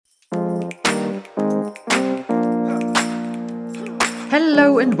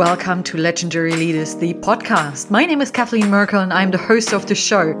Hello and welcome to Legendary Leaders, the podcast. My name is Kathleen Merkel and I'm the host of the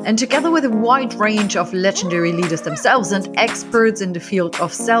show. And together with a wide range of legendary leaders themselves and experts in the field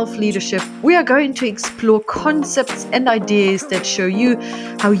of self-leadership, we are going to explore concepts and ideas that show you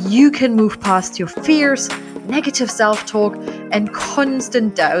how you can move past your fears, negative self-talk, and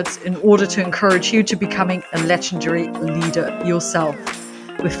constant doubts in order to encourage you to becoming a legendary leader yourself,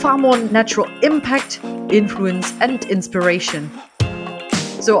 with far more natural impact, influence, and inspiration.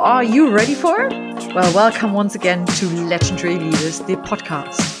 So are you ready for it? Well, welcome once again to Legendary Leaders, the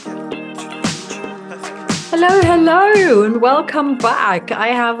podcast. Hello, and welcome back. I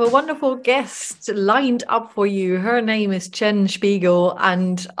have a wonderful guest lined up for you. Her name is Szpigiel,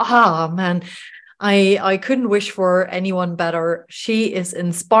 and I couldn't wish for anyone better. She is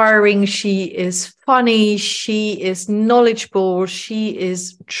inspiring, she is funny, she is knowledgeable, she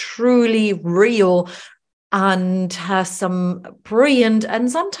is truly real, and has some brilliant and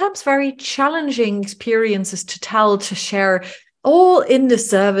sometimes very challenging experiences to tell, to share, all in the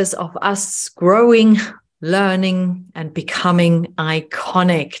service of us growing, learning, and becoming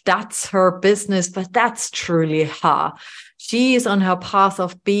iconic. That's her business, but that's truly her. She is on her path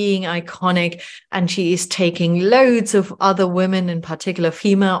of being iconic, and she is taking loads of other women, in particular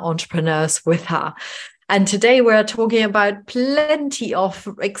female entrepreneurs, with her. And today we're talking about plenty of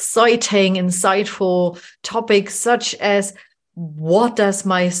exciting, insightful topics such as what does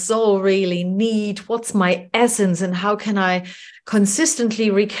my soul really need? What's my essence? And how can I consistently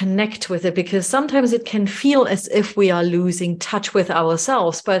reconnect with it? Because sometimes it can feel as if we are losing touch with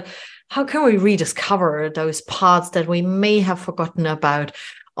ourselves. But how can we rediscover those parts that we may have forgotten about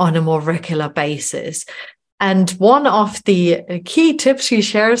on a more regular basis? And one of the key tips she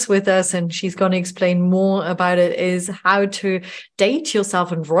shares with us, and she's going to explain more about it, is how to date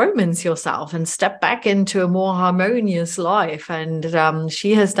yourself and romance yourself and step back into a more harmonious life. And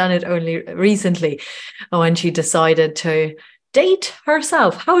she has done it only recently when she decided to date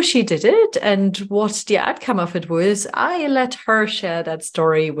herself. How she did it and what the outcome of it was, I let her share that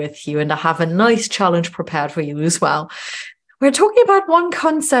story with you, and I have a nice challenge prepared for you as well. We're talking about one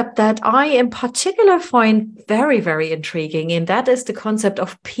concept that I in particular find very, very intriguing, and that is the concept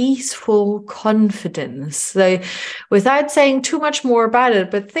of peaceful confidence. So without saying too much more about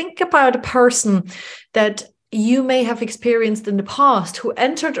it, but think about a person that you may have experienced in the past who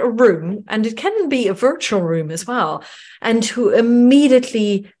entered a room, and it can be a virtual room as well, and who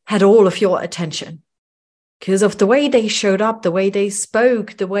immediately had all of your attention. Because of the way they showed up, the way they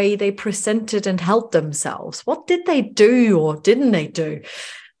spoke, the way they presented and held themselves. What did they do or didn't they do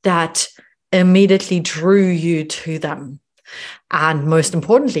that immediately drew you to them? And most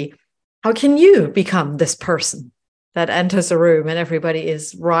importantly, how can you become this person that enters a room and everybody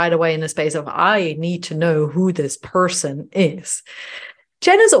is right away in a space of, I need to know who this person is?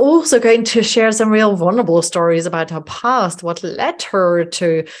 Jen is also going to share some real vulnerable stories about her past, what led her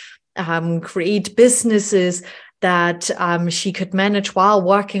to create businesses that she could manage while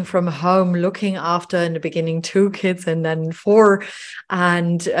working from home, looking after, in the beginning, 2 kids and then 4,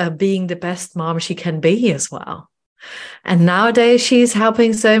 and being the best mom she can be as well. And nowadays she's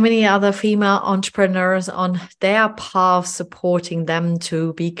helping so many other female entrepreneurs on their path, supporting them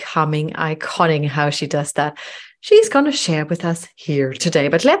to becoming iconic. How she does that, she's going to share with us here today.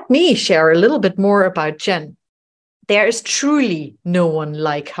 But let me share a little bit more about Jen. There is truly no one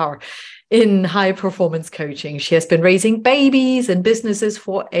like her in high performance coaching. She has been raising babies and businesses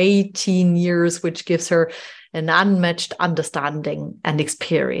for 18 years, which gives her an unmatched understanding and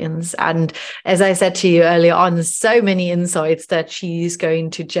experience. And as I said to you earlier on, so many insights that she's going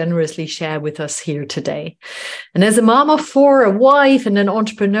to generously share with us here today. And as a mom of 4, a wife, and an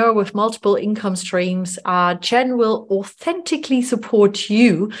entrepreneur with multiple income streams, Jen will authentically support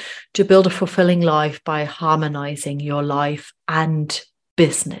you to build a fulfilling life by harmonizing your life and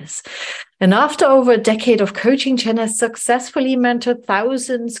business. And after over a decade of coaching, Jen has successfully mentored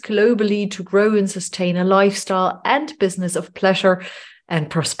thousands globally to grow and sustain a lifestyle and business of pleasure and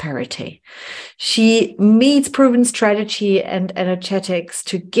prosperity. She meets proven strategy and energetics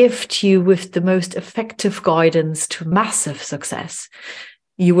to gift you with the most effective guidance to massive success.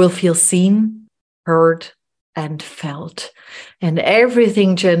 You will feel seen, heard, and felt. And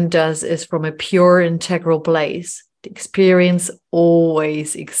everything Jen does is from a pure, integral place. The experience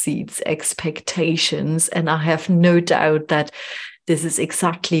always exceeds expectations, and I have no doubt that this is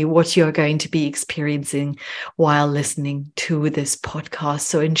exactly what you're going to be experiencing while listening to this podcast.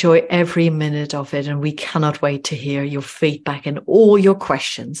 So enjoy every minute of it, and we cannot wait to hear your feedback and all your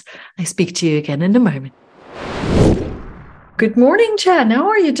questions. I speak to you again in a moment. Good morning, Jen. How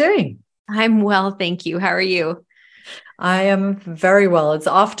are you doing? I'm well, thank you. How are you? I am very well. It's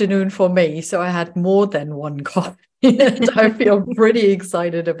afternoon for me, so I had more than one coffee. And I feel pretty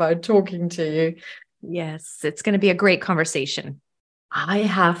excited about talking to you. Yes, it's going to be a great conversation. I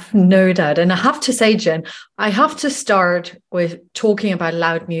have no doubt. And I have to say, Jen, I have to start with talking about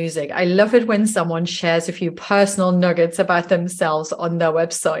loud music. I love it when someone shares a few personal nuggets about themselves on their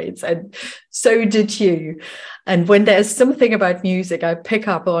websites. And so did you. And when there's something about music, I pick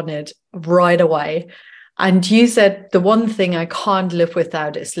up on it right away. And you said the one thing I can't live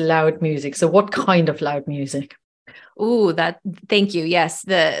without is loud music. So what kind of loud music? Thank you. Yes.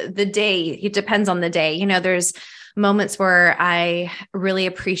 The day, it depends on the day. You know, there's moments where I really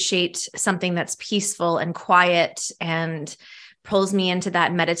appreciate something that's peaceful and quiet and pulls me into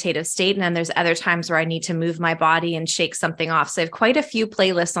that meditative state. And then there's other times where I need to move my body and shake something off. So I have quite a few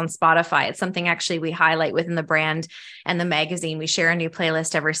playlists on Spotify. It's something actually we highlight within the brand and the magazine. We share a new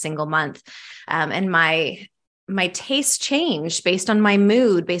playlist every single month. And my tastes change based on my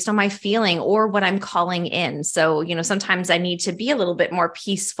mood, based on my feeling, or what I'm calling in. So, you know, sometimes I need to be a little bit more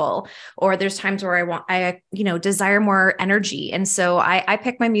peaceful, or there's times where I desire more energy. And so I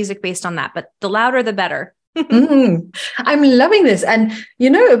pick my music based on that, but the louder, the better. I'm loving this. And, you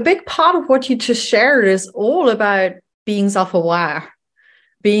know, a big part of what you just shared is all about being self-aware,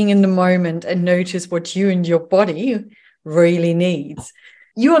 being in the moment and notice what you and your body really needs.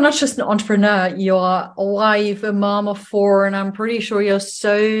 You are not just an entrepreneur, you're a wife, a mom of four, and I'm pretty sure you're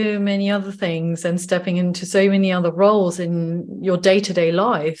so many other things and stepping into so many other roles in your day-to-day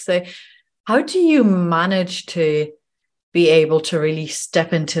life. So how do you manage to be able to really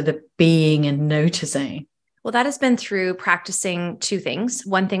step into the being and noticing? Well, that has been through practicing two things.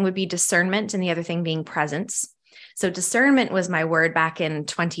 One thing would be discernment, and the other thing being presence. So discernment was my word back in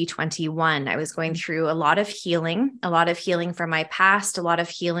 2021. I was going through a lot of healing from my past, a lot of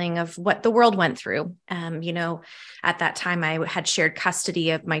healing of what the world went through. At that time, I had shared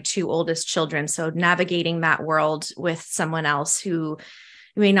custody of my two oldest children. So navigating that world with someone else who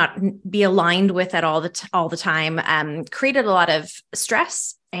may not be aligned with it all the time created a lot of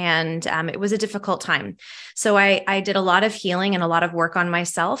stress. And it was a difficult time. So I did a lot of healing and a lot of work on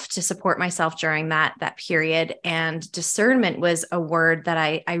myself to support myself during that period. And discernment was a word that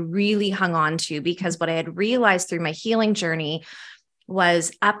I really hung on to, because what I had realized through my healing journey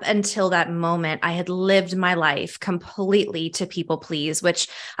was up until that moment, I had lived my life completely to people please, which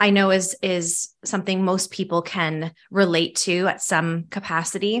I know is something most people can relate to at some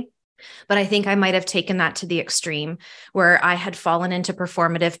capacity. But I think I might have taken that to the extreme, where I had fallen into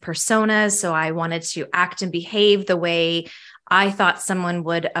performative personas. So I wanted to act and behave the way I thought someone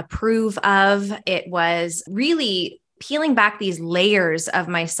would approve of. It was really peeling back these layers of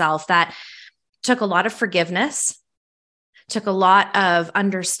myself that took a lot of forgiveness, took a lot of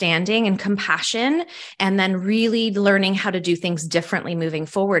understanding and compassion, and then really learning how to do things differently moving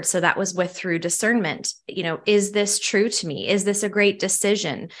forward. So that was through discernment. You know, is this true to me? Is this a great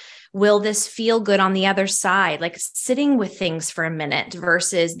decision? Will this feel good on the other side? Like sitting with things for a minute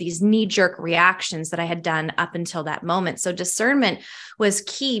versus these knee-jerk reactions that I had done up until that moment. So discernment was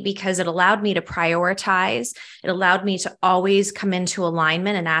key because it allowed me to prioritize. It allowed me to always come into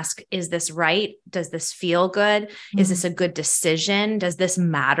alignment and ask, is this right? Does this feel good? Mm-hmm. Is this a good decision? Does this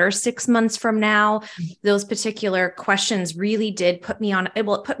matter 6 months from now? Mm-hmm. Those particular questions really did put me on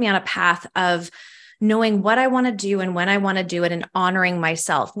a path of knowing what I want to do and when I want to do it, and honoring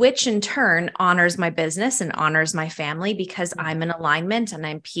myself, which in turn honors my business and honors my family, because I'm in alignment and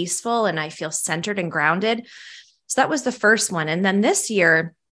I'm peaceful and I feel centered and grounded. So that was the first one. And then this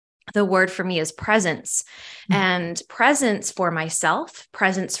year, the word for me is presence. And presence for myself,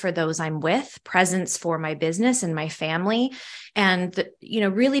 presence for those I'm with, presence for my business and my family. And,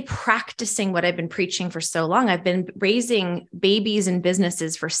 really practicing what I've been preaching for so long. I've been raising babies and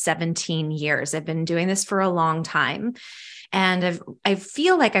businesses for 17 years. I've been doing this for a long time. And I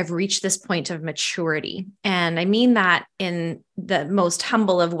feel like I've reached this point of maturity. And I mean that in the most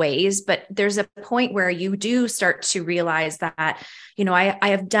humble of ways, but there's a point where you do start to realize that, I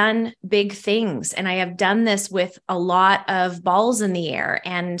have done big things, and I have done this with a lot of balls in the air.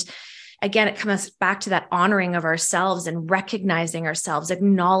 And again, it comes back to that honoring of ourselves and recognizing ourselves,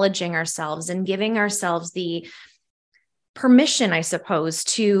 acknowledging ourselves, and giving ourselves the permission, I suppose,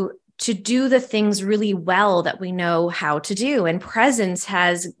 to to do the things really well that we know how to do. And presence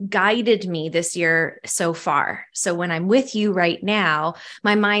has guided me this year so far. So when I'm with you right now,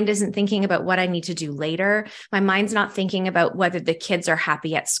 my mind isn't thinking about what I need to do later. My mind's not thinking about whether the kids are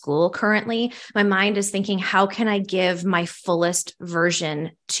happy at school currently. My mind is thinking, how can I give my fullest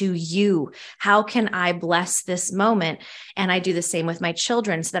version to you? How can I bless this moment? And I do the same with my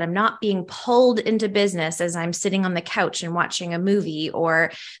children so that I'm not being pulled into business as I'm sitting on the couch and watching a movie,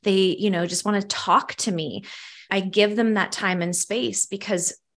 or they, just want to talk to me. I give them that time and space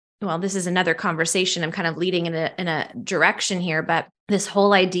because, well, this is another conversation. I'm kind of leading in a direction here, but this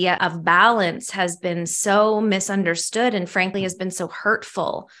whole idea of balance has been so misunderstood and frankly has been so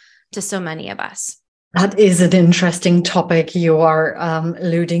hurtful to so many of us. That is an interesting topic you are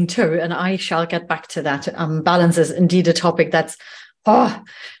alluding to, and I shall get back to that. Balance is indeed a topic that's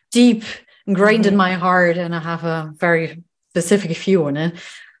deep ingrained in my heart, and I have a very specific view on it.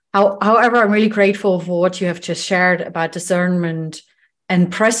 However, I'm really grateful for what you have just shared about discernment and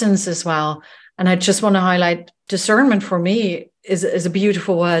presence as well. And I just want to highlight discernment for me is a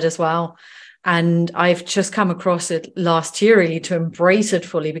beautiful word as well. And I've just come across it last year really to embrace it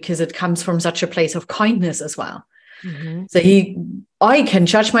fully because it comes from such a place of kindness as well. Mm-hmm. So I can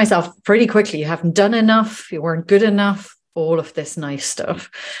judge myself pretty quickly. You haven't done enough. You weren't good enough. All of this nice stuff.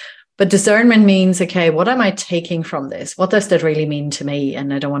 But discernment means, okay, what am I taking from this? What does that really mean to me?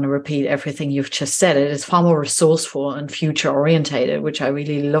 And I don't want to repeat everything you've just said. It is far more resourceful and future orientated, which I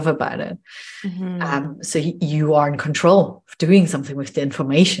really love about it. Mm-hmm. So you are in control of doing something with the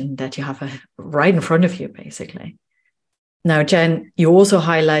information that you have right in front of you, basically. Now, Jen, you also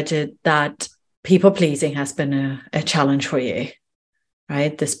highlighted that people pleasing has been a challenge for you,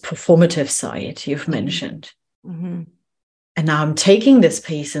 right? This performative side you've mentioned. Mm-hmm. And now I'm taking this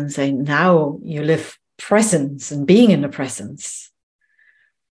piece and saying, now you live presence and being in the presence.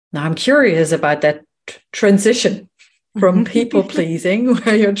 Now I'm curious about that transition from people pleasing,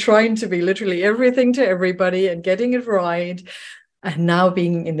 where you're trying to be literally everything to everybody and getting it right, and now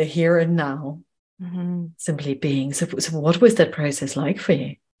being in the here and now, simply being. So what was that process like for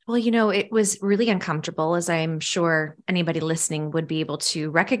you? Well, it was really uncomfortable, as I'm sure anybody listening would be able to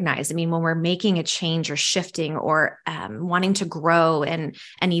recognize. I mean, when we're making a change or shifting or wanting to grow and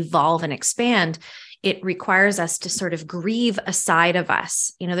evolve and expand, it requires us to sort of grieve a side of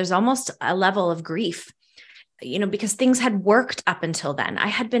us. There's almost a level of grief, because things had worked up until then. I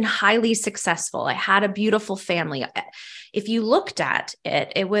had been highly successful. I had a beautiful family. If you looked at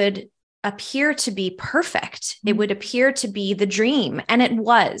it, it would appear to be perfect. It would appear to be the dream. And it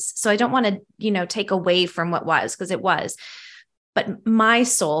was. So I don't want to, take away from what was, because it was. But my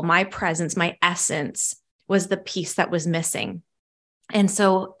soul, my presence, my essence was the piece that was missing. And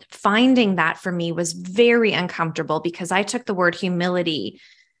so finding that for me was very uncomfortable because I took the word humility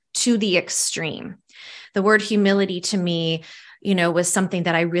to the extreme. The word humility to me, was something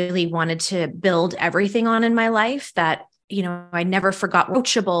that I really wanted to build everything on in my life, that I never forgot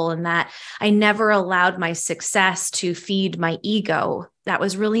approachable, and that I never allowed my success to feed my ego. That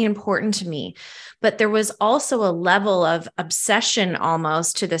was really important to me. But there was also a level of obsession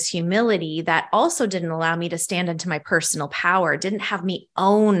almost to this humility that also didn't allow me to stand into my personal power, didn't have me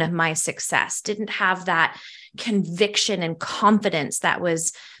own my success, didn't have that conviction and confidence that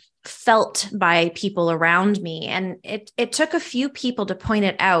was felt by people around me. And it took a few people to point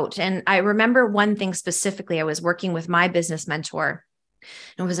it out. And I remember one thing specifically. I was working with my business mentor.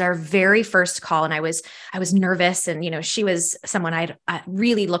 It was our very first call. And I was nervous. And, she was someone I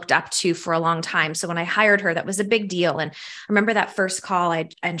really looked up to for a long time. So when I hired her, that was a big deal. And I remember that first call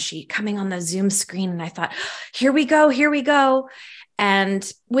and she coming on the Zoom screen, and I thought, here we go.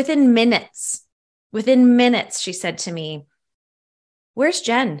 And within minutes, she said to me, "Where's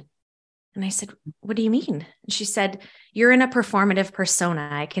Jen?" And I said, "What do you mean?" And she said, "You're in a performative persona.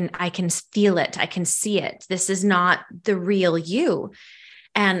 I can feel it. I can see it. This is not the real you."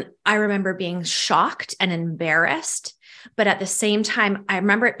 And I remember being shocked and embarrassed. But at the same time, I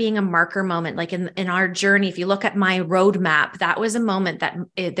remember it being a marker moment. Like in our journey, if you look at my roadmap, that was a moment that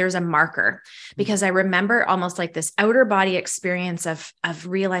there's a marker, because I remember almost like this outer body experience of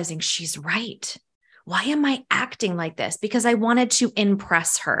realizing she's right. Why am I acting like this? Because I wanted to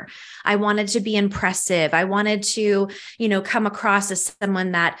impress her. I wanted to be impressive. I wanted to, come across as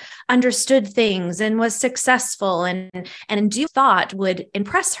someone that understood things and was successful and thought would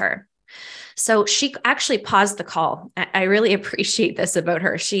impress her. So she actually paused the call. I really appreciate this about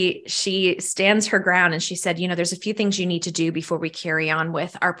her. She stands her ground and she said, there's a few things you need to do before we carry on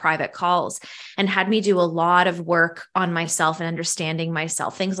with our private calls, and had me do a lot of work on myself and understanding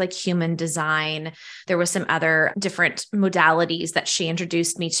myself, things like human design. There was some other different modalities that she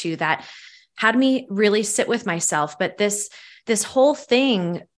introduced me to that had me really sit with myself. But this whole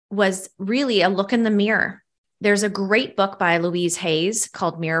thing was really a look in the mirror. There's a great book by Louise Hayes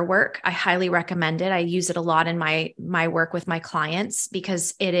called Mirror Work. I highly recommend it. I use it a lot in my work with my clients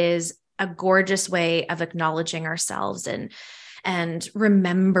because it is a gorgeous way of acknowledging ourselves and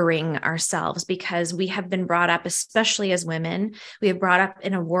remembering ourselves, because we have been brought up, especially as women, we have brought up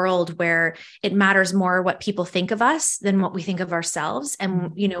in a world where it matters more what people think of us than what we think of ourselves.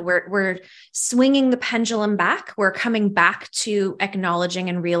 And, we're swinging the pendulum back. We're coming back to acknowledging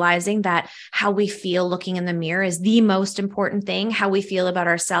and realizing that how we feel looking in the mirror is the most important thing. How we feel about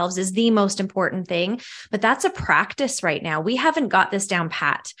ourselves is the most important thing. But that's a practice right now. We haven't got this down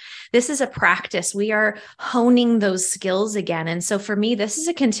pat. This is a practice. We are honing those skills again. And so for me, this is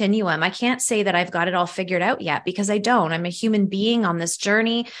a continuum. I can't say that I've got it all figured out yet, because I don't. I'm a human being on this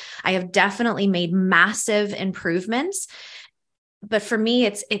journey. I have definitely made massive improvements. But for me,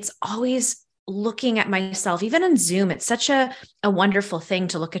 it's always looking at myself, even on Zoom. It's such a wonderful thing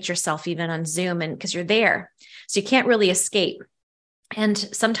to look at yourself, even on Zoom, and because you're there. So you can't really escape. And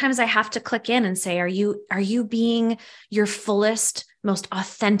sometimes I have to click in and say, are you being your fullest, most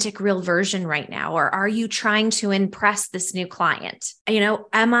authentic, real version right now? Or are you trying to impress this new client?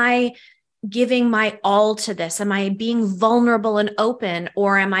 Am I giving my all to this? Am I being vulnerable and open,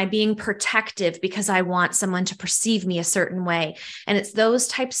 or am I being protective because I want someone to perceive me a certain way? And it's those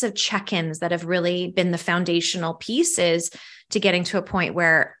types of check-ins that have really been the foundational pieces to getting to a point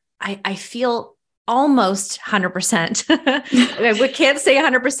where I feel almost 100%. We can't say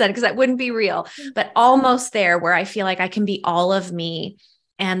 100% because that wouldn't be real, but almost there, where I feel like I can be all of me.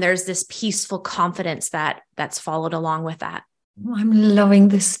 And there's this peaceful confidence that's followed along with that. I'm loving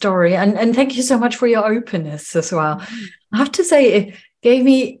this story. And thank you so much for your openness as well. Mm-hmm. I have to say, it gave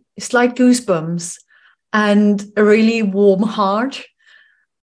me slight goosebumps and a really warm heart.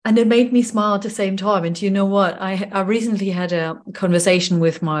 And it made me smile at the same time. And you know what? I recently had a conversation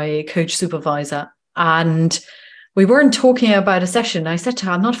with my coach supervisor, and we weren't talking about a session. I said to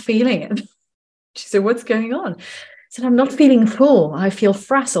her, I'm not feeling it. She said, what's going on? I said, I'm not feeling full. I feel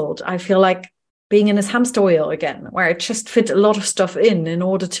frazzled. I feel like being in this hamster wheel again, where I just fit a lot of stuff in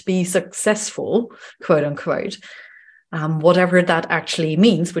order to be successful, quote unquote, whatever that actually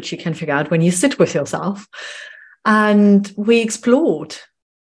means, which you can figure out when you sit with yourself. And we explored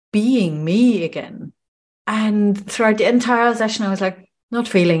being me again. And throughout the entire session, I was like, not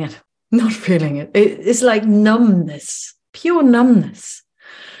feeling it. It's like numbness, pure numbness.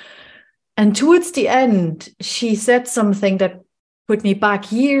 And towards the end, she said something that put me back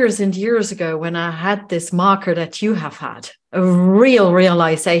years and years ago, when I had this marker that you have had, a real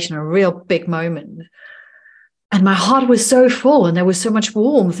realization, a real big moment. And my heart was so full, and there was so much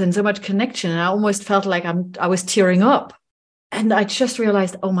warmth and so much connection. And I almost felt like I was tearing up. And I just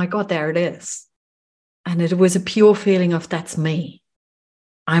realized, oh my God, there it is. And it was a pure feeling of, that's me.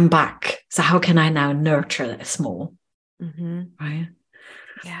 I'm back. So how can I now nurture this more? Mm-hmm. Right?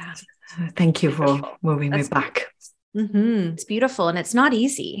 Yeah. Thank you for moving me back. Mm-hmm. It's beautiful. And it's not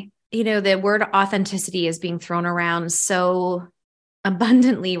easy. The word authenticity is being thrown around so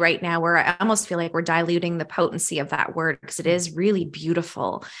abundantly right now, where I almost feel like we're diluting the potency of that word, because it is really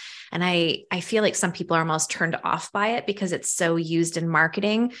beautiful. And I feel like some people are almost turned off by it because it's so used in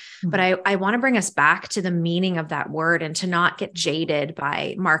marketing. Mm-hmm. But I want to bring us back to the meaning of that word, and to not get jaded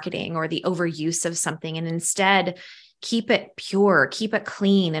by marketing or the overuse of something, and instead keep it pure, keep it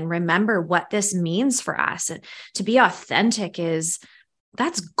clean, and remember what this means for us. And to be authentic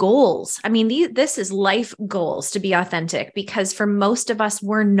that's goals. I mean, this is life goals, to be authentic, because for most of us,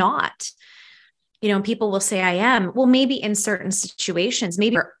 we're not. People will say, I am. Well, maybe in certain situations,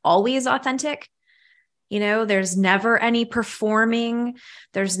 maybe you're always authentic. There's never any performing.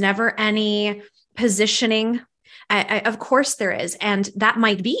 There's never any positioning. Of course there is. And that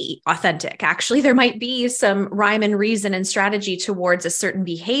might be authentic. Actually, there might be some rhyme and reason and strategy towards a certain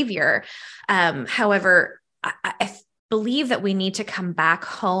behavior. However, I believe that we need to come back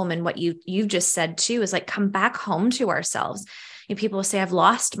home. And what you've just said too is like, come back home to ourselves. People will say, I've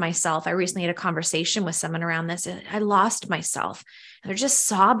lost myself. I recently had a conversation with someone around this. I lost myself. And they're just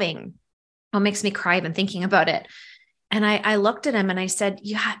sobbing. It makes me cry even thinking about it. And I looked at him and I said,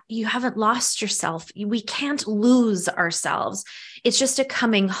 you haven't lost yourself. We can't lose ourselves. It's just a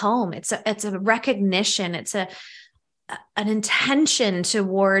coming home. It's a recognition. It's an intention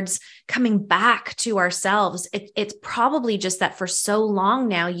towards coming back to ourselves. It's probably just that for so long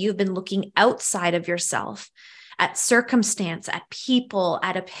now, you've been looking outside of yourself at circumstance, at people,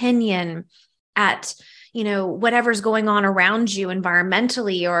 at opinion, at, whatever's going on around you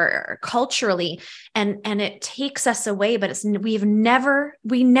environmentally or culturally. And it takes us away, but we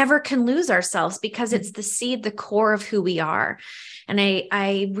never can lose ourselves, because it's the seed, the core of who we are. And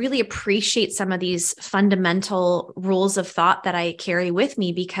I really appreciate some of these fundamental rules of thought that I carry with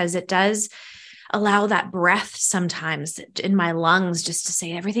me, because it does allow that breath sometimes in my lungs just to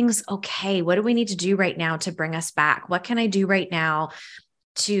say, everything's okay. What do we need to do right now to bring us back? What can I do right now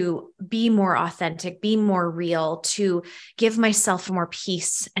to be more authentic, be more real, to give myself more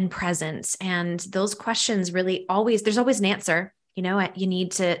peace and presence? And those questions really there's always an answer. You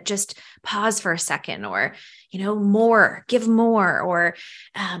need to just pause for a second, or, more, give more, or,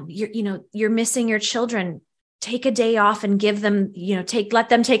 you're missing your children. Take a day off and give them, let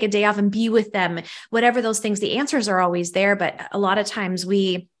them take a day off and be with them. Whatever those things, the answers are always there. But a lot of times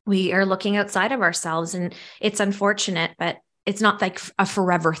we are looking outside of ourselves, and it's unfortunate, but it's not like a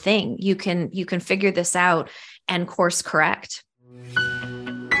forever thing. You can figure this out and course correct.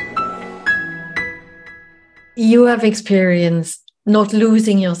 You have experienced not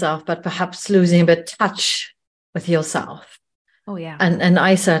losing yourself, but perhaps losing a bit touch with yourself. Oh, yeah. And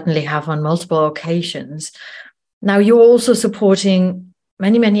I certainly have on multiple occasions. Now, you're also supporting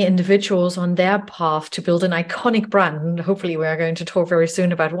many, many individuals on their path to build an iconic brand. And hopefully we are going to talk very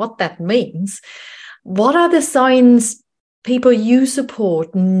soon about what that means. What are the signs people you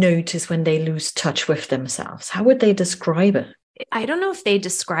support notice when they lose touch with themselves? How would they describe it? I don't know if they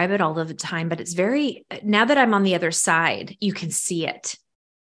describe it all of the time, but it's now that I'm on the other side, you can see it.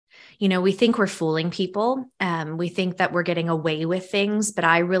 We think we're fooling people. We think that we're getting away with things, but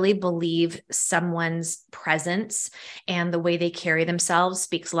I really believe someone's presence and the way they carry themselves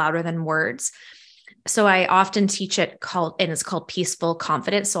speaks louder than words. So I often teach it's called peaceful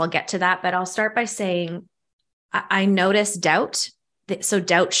confidence. So I'll get to that, but I'll start by saying, I notice doubt. So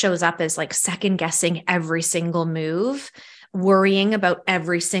doubt shows up as like second guessing every single move, worrying about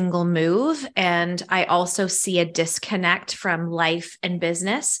every single move. And I also see a disconnect from life and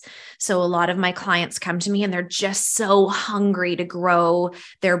business. So a lot of my clients come to me and they're just so hungry to grow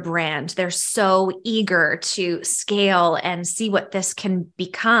their brand. They're so eager to scale and see what this can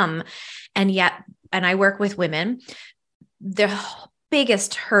become. And I work with women, the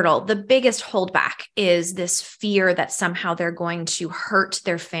biggest hurdle, the biggest holdback is this fear that somehow they're going to hurt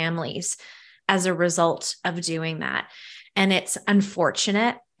their families as a result of doing that. And it's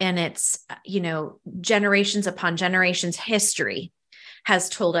unfortunate. And it's, generations upon generations history has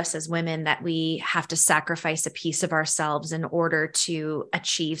told us as women that we have to sacrifice a piece of ourselves in order to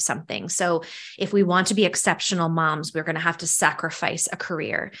achieve something. So if we want to be exceptional moms, we're going to have to sacrifice a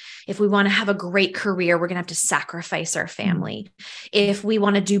career. If we want to have a great career, we're going to have to sacrifice our family. If we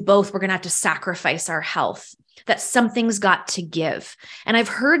want to do both, we're going to have to sacrifice our health. That something's got to give. And I've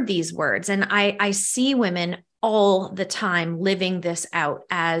heard these words, and I see women all the time living this out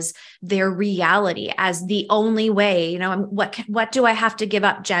as their reality, as the only way. What do I have to give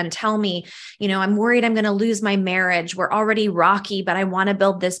up, Jen? Tell me. I'm worried I'm going to lose my marriage. We're already rocky, but I want to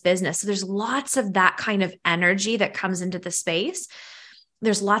build this business. So there's lots of that kind of energy that comes into the space.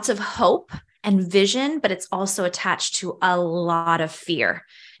 There's lots of hope and vision, but it's also attached to a lot of fear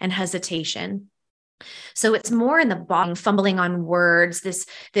and hesitation. So it's more in the bottom, fumbling on words, this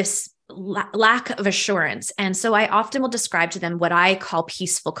lack of assurance. And so I often will describe to them what I call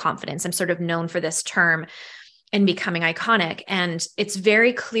peaceful confidence. I'm sort of known for this term in becoming iconic. And it's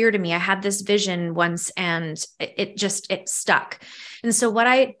very clear to me. I had this vision once and it stuck. And so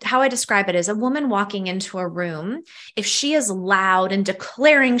how I describe it is a woman walking into a room, if she is loud and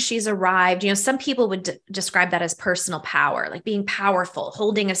declaring she's arrived, some people would describe that as personal power, like being powerful,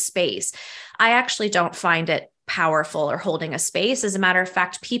 holding a space. I actually don't find it powerful or holding a space. As a matter of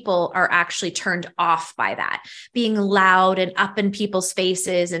fact, people are actually turned off by that. Being loud and up in people's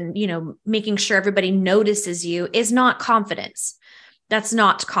faces and, making sure everybody notices you is not confidence. That's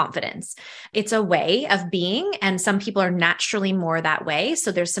not confidence. It's a way of being. And some people are naturally more that way.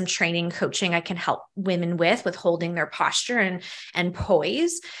 So there's some training, coaching I can help women with holding their posture and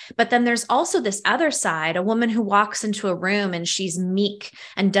poise. But then there's also this other side, a woman who walks into a room and she's meek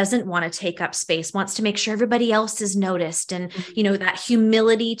and doesn't want to take up space, wants to make sure everybody else is noticed. And, that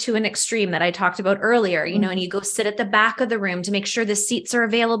humility to an extreme that I talked about earlier, and you go sit at the back of the room to make sure the seats are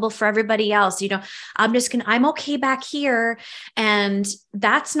available for everybody else. I'm okay back here. And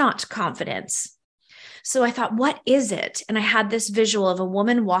that's not confidence. So I thought, what is it? And I had this visual of a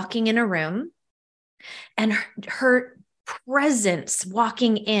woman walking in a room and her presence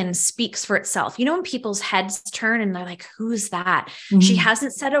walking in speaks for itself. You know, when people's heads turn and they're like, who's that? Mm-hmm. She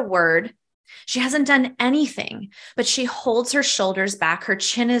hasn't said a word. She hasn't done anything, but she holds her shoulders back. Her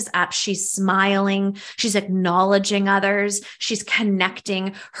chin is up. She's smiling. She's acknowledging others. She's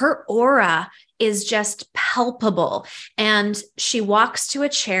connecting. Her aura is just palpable. And she walks to a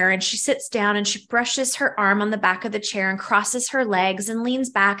chair and she sits down and she brushes her arm on the back of the chair and crosses her legs and leans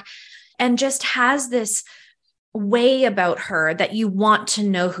back and just has this way about her that you want to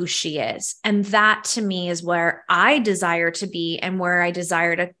know who she is. And that to me is where I desire to be and where I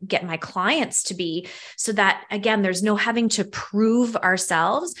desire to get my clients to be, so that, again, there's no having to prove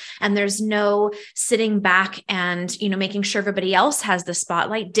ourselves and there's no sitting back and, making sure everybody else has the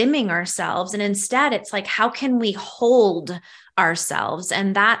spotlight, dimming ourselves. And instead it's like, how can we hold ourselves?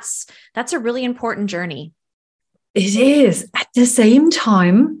 And that's a really important journey. It is. At the same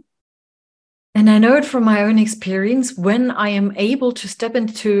time, and I know it from my own experience, when I am able to step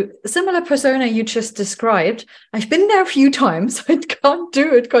into a similar persona you just described, I've been there a few times. I can't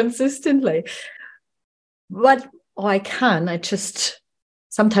do it consistently. But I can. I just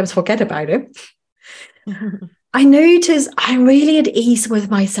sometimes forget about it. I notice I'm really at ease with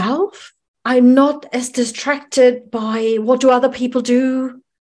myself. I'm not as distracted by what do other people do?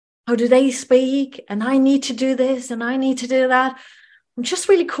 How do they speak? And I need to do this and I need to do that. I'm just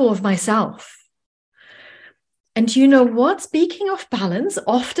really cool with myself. And you know what? Speaking of balance,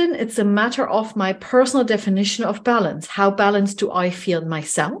 often it's a matter of my personal definition of balance. How balanced do I feel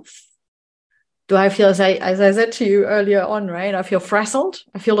myself? Do I feel, as I said to you earlier on, right? I feel frazzled.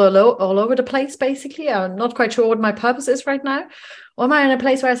 I feel all over the place, basically. I'm not quite sure what my purpose is right now. Or am I in a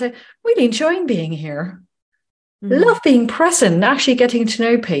place where I say, really enjoying being here? Mm-hmm. Love being present, actually getting to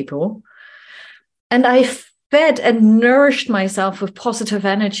know people. And I fed and nourished myself with positive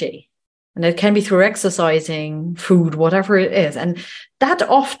energy. And it can be through exercising, food, whatever it is. And that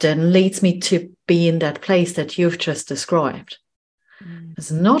often leads me to be in that place that you've just described. It's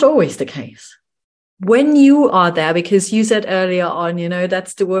not always the case. When you are there, because you said earlier on,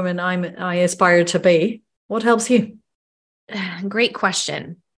 that's the woman I aspire to be, what helps you? Great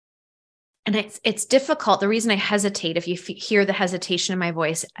question. And it's difficult. The reason I hesitate, if you hear the hesitation in my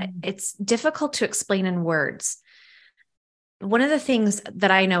voice, it's difficult to explain in words. One of the things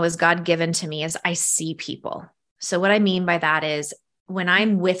that I know is God given to me is I see people. So what I mean by that is when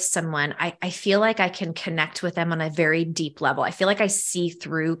I'm with someone, I feel like I can connect with them on a very deep level. I feel like I see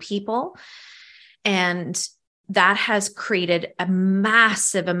through people. And that has created a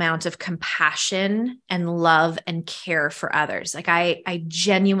massive amount of compassion and love and care for others. Like I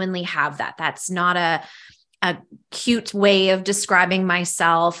genuinely have that. That's not a cute way of describing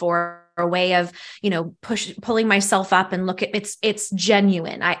myself or a way of, pulling myself up and look at it's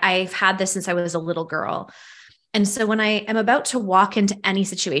genuine. I've had this since I was a little girl. And so when I am about to walk into any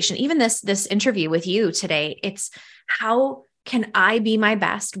situation, even this interview with you today, it's how can I be my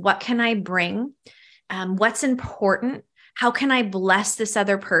best? What can I bring? What's important? How can I bless this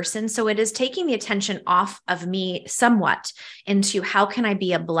other person? So it is taking the attention off of me somewhat into how can I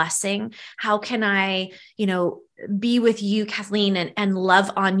be a blessing? How can I, be with you, Kathleen, and love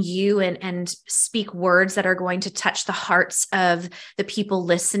on you and speak words that are going to touch the hearts of the people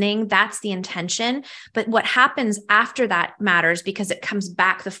listening. That's the intention. But what happens after that matters, because it comes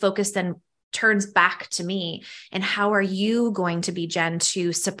back, the focus then turns back to me. And how are you going to be, Jen,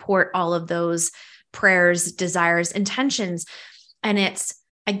 to support all of those prayers, desires, intentions? And it's,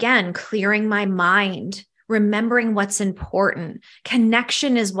 again, clearing my mind, remembering what's important.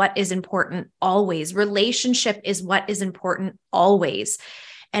 Connection is what is important always. Relationship is what is important always.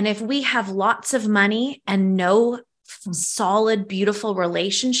 And if we have lots of money and no solid, beautiful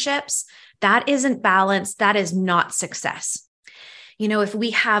relationships, that isn't balance. That is not success. If we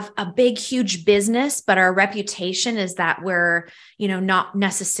have a big, huge business, but our reputation is that we're, not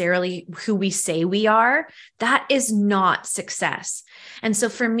necessarily who we say we are, that is not success. And so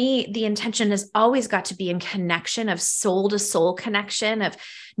for me, the intention has always got to be in connection, of soul to soul connection, of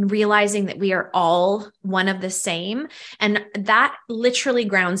realizing that we are all one of the same. And that literally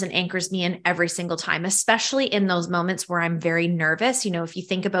grounds and anchors me in every single time, especially in those moments where I'm very nervous. If you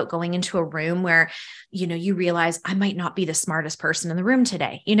think about going into a room where, you realize I might not be the smartest person in the room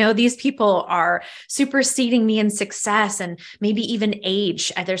today. These people are superseding me in success and maybe even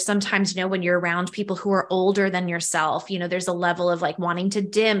age. There's sometimes, when you're around people who are older than yourself, there's a level of like wanting to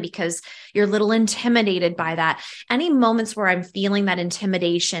dim because you're a little intimidated by that. Any moments where I'm feeling that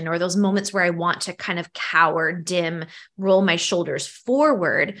intimidation, or those moments where I want to kind of cower, dim, roll my shoulders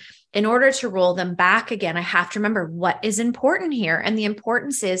forward, in order to roll them back again, I have to remember what is important here. And the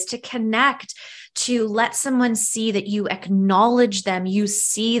importance is to connect, to let someone see that you acknowledge them, you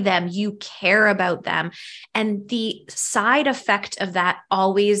see them, you care about them. And the side effect of that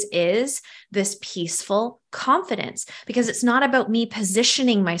always is this peaceful confidence, because it's not about me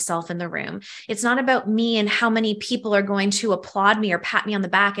positioning myself in the room. It's not about me and how many people are going to applaud me or pat me on the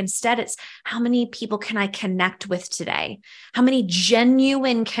back. Instead, it's how many people can I connect with today? How many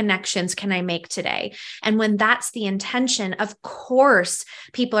genuine connections can I make today? And when that's the intention, of course,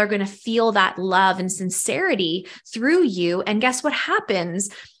 people are going to feel that love and sincerity through you. And guess what happens?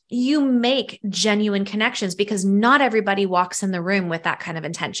 You make genuine connections, because not everybody walks in the room with that kind of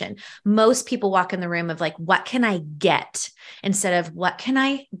intention. Most people walk in the room of like, what can I get, instead of what can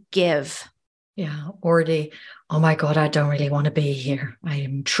I give? Yeah. Or oh my God, I don't really want to be here. I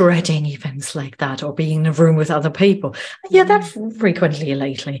am dreading events like that, or being in a room with other people. Yeah, that frequently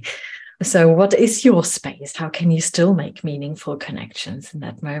lately. So what is your space? How can you still make meaningful connections in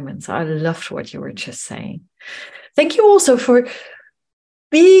that moment? So I loved what you were just saying. Thank you also for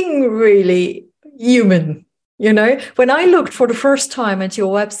being really human. When I looked for the first time at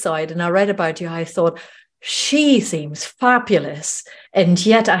your website and I read about you, I thought, she seems fabulous. And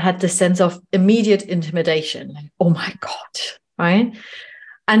yet I had this sense of immediate intimidation. Like, oh my God, right?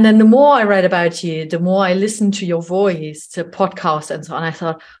 And then the more I read about you, the more I listened to your voice, to podcasts and so on, I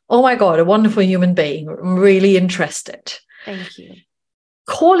thought, oh my God, a wonderful human being. I'm really interested. Thank you.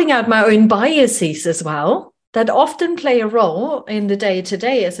 Calling out my own biases as well, that often play a role in the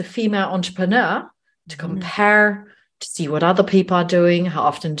day-to-day as a female entrepreneur, to compare, to see what other people are doing. How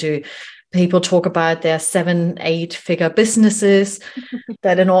often do people talk about their 7-8 figure businesses?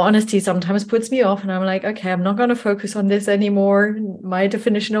 That, in all honesty, sometimes puts me off. And I'm like, okay, I'm not going to focus on this anymore. My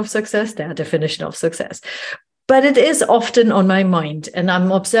definition of success, their definition of success. But it is often on my mind. And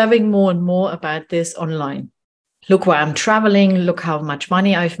I'm observing more and more about this online. Look where I'm traveling. Look how much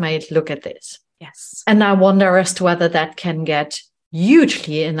money I've made. Look at this. Yes. And I wonder as to whether that can get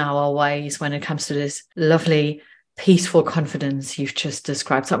hugely in our ways when it comes to this lovely, peaceful confidence you've just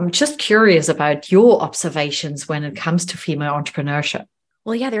described. So I'm just curious about your observations when it comes to female entrepreneurship.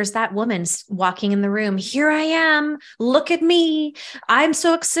 Well, yeah, there's that woman walking in the room. Here I am. Look at me. I'm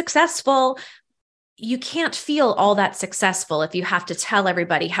so successful. You can't feel all that successful if you have to tell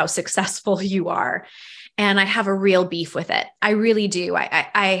everybody how successful you are. And I have a real beef with it. I really do.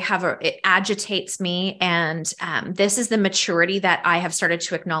 It agitates me. And this is the maturity that I have started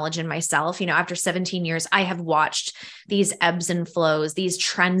to acknowledge in myself. After 17 years, I have watched these ebbs and flows, these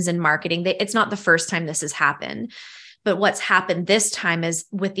trends in marketing. It's not the first time this has happened. But what's happened this time is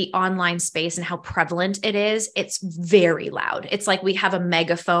with the online space and how prevalent it is, it's very loud. It's like we have a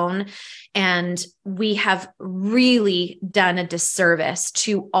megaphone, and we have really done a disservice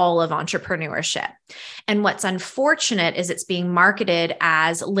to all of entrepreneurship. And what's unfortunate is it's being marketed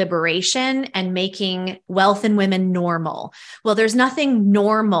as liberation and making wealth in women normal. Well, there's nothing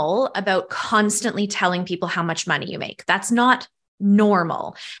normal about constantly telling people how much money you make. That's not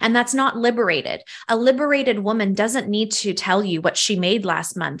normal. And that's not liberated. A liberated woman doesn't need to tell you what she made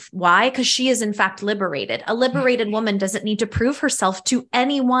last month. Why? Because she is in fact liberated. A liberated woman doesn't need to prove herself to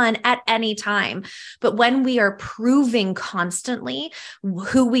anyone at any time. But when we are proving constantly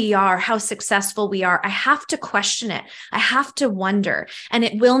who we are, how successful we are, I have to question it. I have to wonder, and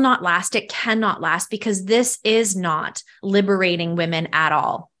it will not last. It cannot last, because this is not liberating women at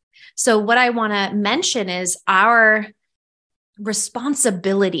all. So what I want to mention is our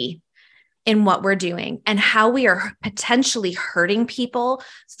responsibility in what we're doing and how we are potentially hurting people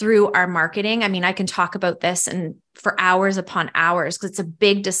through our marketing. I mean, I can talk about this and for hours upon hours, because it's a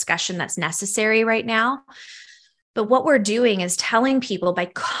big discussion that's necessary right now. But what we're doing is telling people by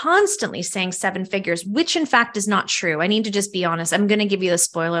constantly saying 7 figures, which in fact is not true. I need to just be honest. I'm going to give you the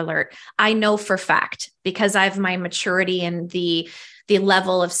spoiler alert. I know for fact, because I have my maturity and the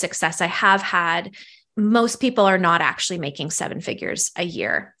level of success I have had, most people are not actually making 7 figures a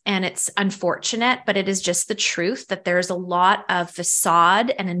year. And it's unfortunate, but it is just the truth that there's a lot of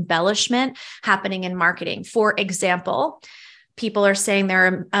facade and embellishment happening in marketing. For example, people are saying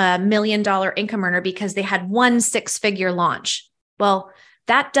they're a $1 million income earner because they had one 6-figure launch. Well,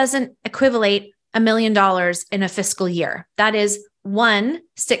 that doesn't equivalent $1 million in a fiscal year. That is one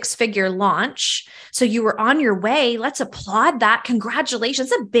 6-figure launch. So you were on your way. Let's applaud that.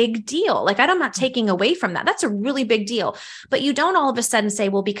 Congratulations. It's a big deal. Like, I'm not taking away from that. That's a really big deal. But you don't all of a sudden say,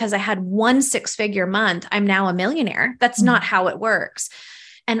 well, because I had one 6-figure month, I'm now a millionaire. That's not how it works.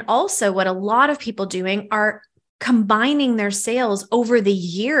 And also what a lot of people doing are combining their sales over the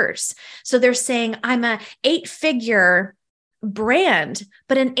years. So they're saying, I'm a 8-figure brand,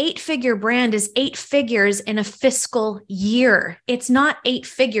 but an 8-figure brand is 8 figures in a fiscal year. It's not 8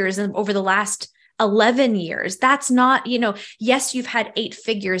 figures over the last 11 years. That's not, yes, you've had 8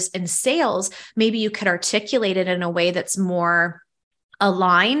 figures in sales. Maybe you could articulate it in a way that's more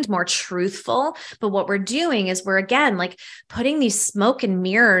aligned, more truthful. But what we're doing is we're again, like putting these smoke and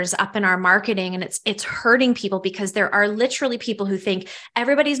mirrors up in our marketing, and it's hurting people, because there are literally people who think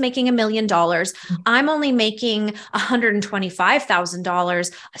everybody's making $1 million. I'm only making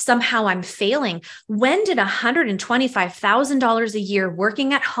 $125,000. Somehow I'm failing. When did $125,000 a year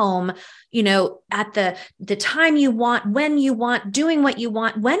working at home, at the time you want, when you want, doing what you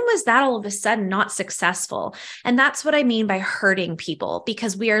want, when was that all of a sudden not successful? And that's what I mean by hurting people,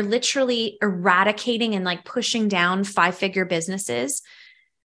 because we are literally eradicating and like pushing down 5-figure businesses.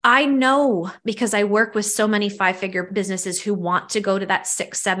 I know, because I work with so many 5-figure businesses who want to go to that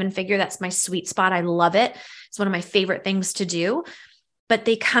 6-7 figure. That's my sweet spot. I love it. It's one of my favorite things to do. But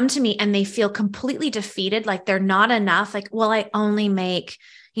they come to me and they feel completely defeated, like they're not enough. Like, well, I only make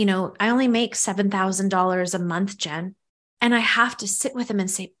 $7,000 a month, Jen. And I have to sit with them and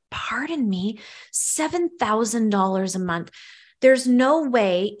say, pardon me, $7,000 a month. There's no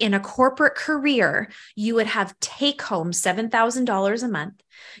way in a corporate career you would have take home $7,000 a month.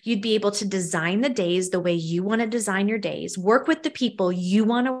 You'd be able to design the days the way you want to design your days, work with the people you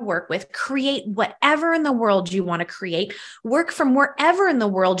want to work with, create whatever in the world you want to create, work from wherever in the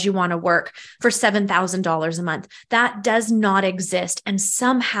world you want to work for $7,000 a month. That does not exist. And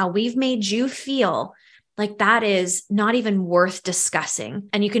somehow we've made you feel like that is not even worth discussing.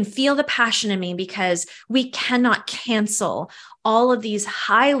 And you can feel the passion in me, because we cannot cancel all of these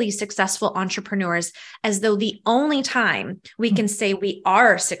highly successful entrepreneurs as though the only time we can say we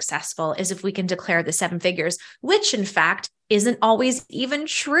are successful is if we can declare the 7 figures, which in fact isn't always even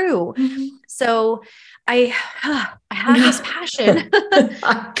true. Mm-hmm. So I have this passion.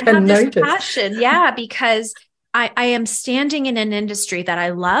 I can notice. This passion. Yeah, because I am standing in an industry that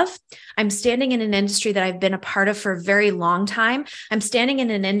I love. I'm standing in an industry that I've been a part of for a very long time. I'm standing in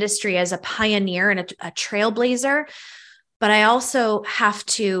an industry as a pioneer and a trailblazer. But I also have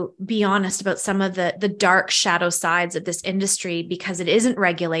to be honest about some of the dark shadow sides of this industry, because it isn't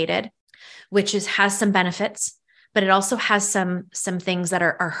regulated, which has some benefits, but it also has some things that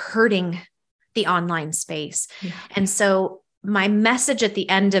are hurting the online space. Yeah. And so my message at the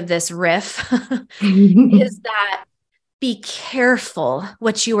end of this riff is that be careful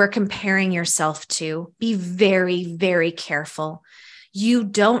what you are comparing yourself to. Be very, very careful. You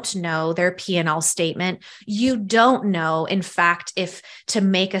don't know their P&L statement. You don't know, in fact, if to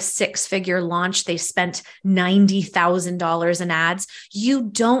make a 6-figure launch, they spent $90,000 in ads. You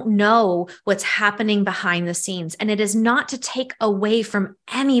don't know what's happening behind the scenes. And it is not to take away from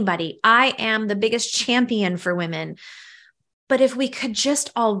anybody. I am the biggest champion for women. But if we could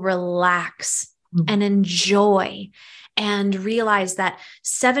just all relax and enjoy and realize that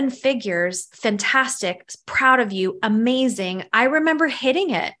 7 figures, fantastic, proud of you, amazing. I remember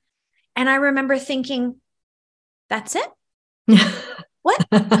hitting it. And I remember thinking, that's it? What?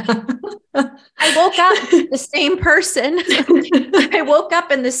 I woke up the same person. I woke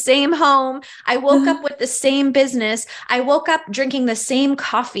up in the same home. I woke up with the same business. I woke up drinking the same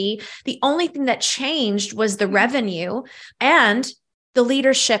coffee. The only thing that changed was the revenue and the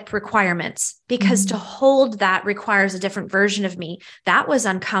leadership requirements, because to hold that requires a different version of me. That was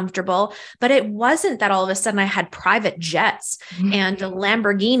uncomfortable, but it wasn't that all of a sudden I had private jets and a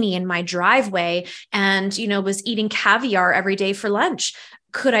Lamborghini in my driveway and, was eating caviar every day for lunch.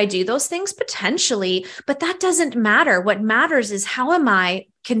 Could I do those things? Potentially, but that doesn't matter. What matters is, how am I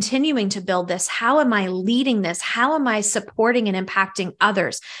continuing to build this? How am I leading this? How am I supporting and impacting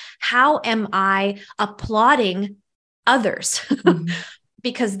others? How am I applauding others?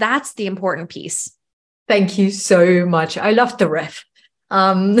 Because that's the important piece. Thank you so much. I love the ref.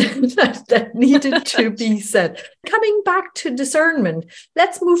 That needed to be said. Coming back to discernment,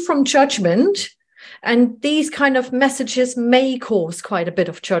 let's move from judgment. And these kind of messages may cause quite a bit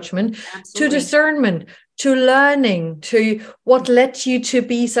of judgment. Absolutely. To discernment, to learning, to what led you to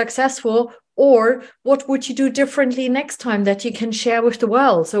be successful, or what would you do differently next time that you can share with the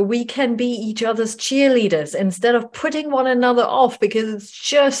world, so we can be each other's cheerleaders instead of putting one another off because it's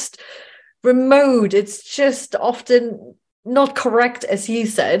just remote. It's just often not correct, as you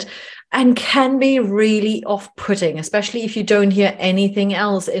said, and can be really off-putting, especially if you don't hear anything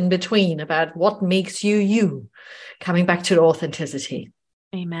else in between about what makes you you. Coming back to the authenticity.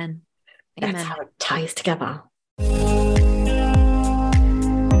 Amen. That's how it ties together.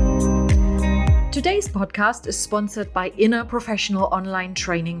 To Today's podcast is sponsored by Inner Professional Online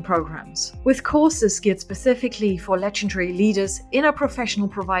Training Programs. With courses geared specifically for legendary leaders, Inner Professional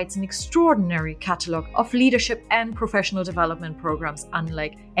provides an extraordinary catalog of leadership and professional development programs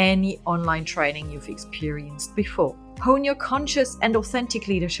unlike any online training you've experienced before. Hone your conscious and authentic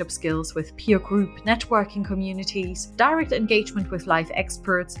leadership skills with peer group networking communities, direct engagement with live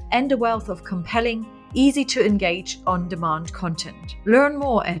experts, and a wealth of compelling, easy to engage on-demand content. Learn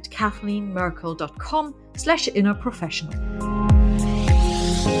more at kathleenmerkel.com/innerprofessional.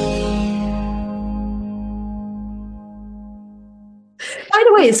 By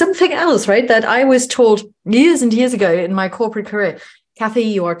the way, something else, right, that I was told years and years ago in my corporate career, Kathy,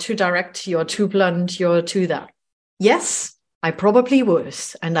 you are too direct, you're too blunt, you're too that. Yes, I probably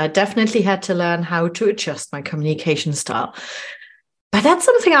was. And I definitely had to learn how to adjust my communication style. But that's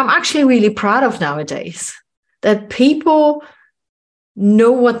something I'm actually really proud of nowadays, that people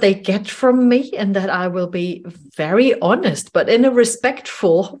know what they get from me and that I will be very honest, but in a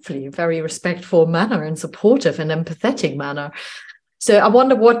respectful, hopefully very respectful manner and supportive and empathetic manner. So I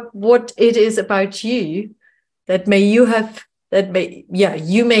wonder what it is about you that you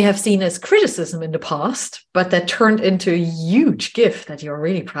may have seen as criticism in the past, but that turned into a huge gift that you're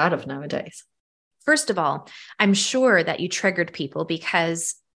really proud of nowadays. First of all, I'm sure that you triggered people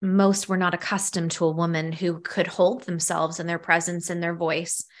because most were not accustomed to a woman who could hold themselves and their presence and their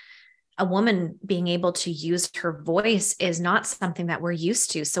voice. A woman being able to use her voice is not something that we're used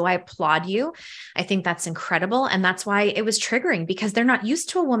to. So I applaud you. I think that's incredible. And that's why it was triggering, because they're not used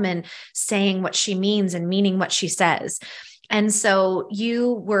to a woman saying what she means and meaning what she says. And so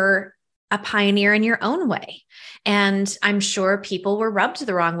you were a pioneer in your own way. And I'm sure people were rubbed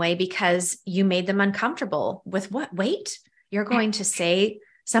the wrong way because you made them uncomfortable with what? Wait, you're going to say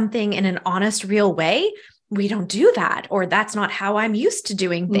something in an honest, real way? We don't do that, or that's not how I'm used to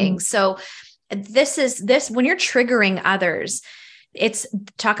doing things. So this when you're triggering others, it's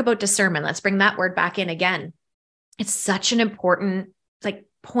talk about discernment. Let's bring that word back in again. It's such an important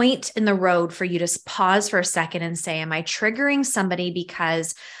point in the road for you to pause for a second and say, am I triggering somebody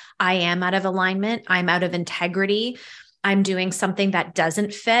because I am out of alignment? I'm out of integrity. I'm doing something that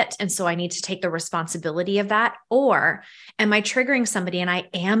doesn't fit. And so I need to take the responsibility of that. Or am I triggering somebody and I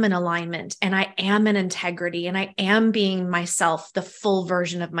am in alignment and I am in integrity and I am being myself, the full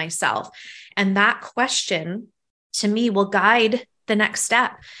version of myself? And that question to me will guide the next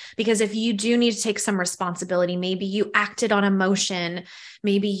step, because if you do need to take some responsibility, maybe you acted on emotion,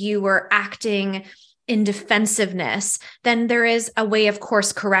 maybe you were acting in defensiveness, then there is a way of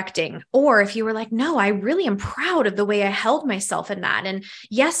course correcting. Or if you were like, no, I really am proud of the way I held myself in that. And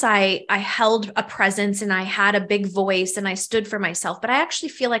yes, I held a presence and I had a big voice and I stood for myself, but I actually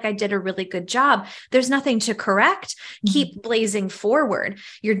feel like I did a really good job. There's nothing to correct. Keep blazing forward.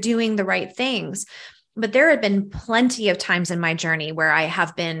 You're doing the right things. But there have been plenty of times in my journey where I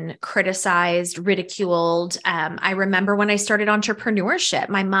have been criticized, ridiculed. I remember when I started entrepreneurship,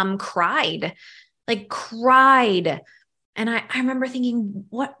 my mom cried. And I remember thinking,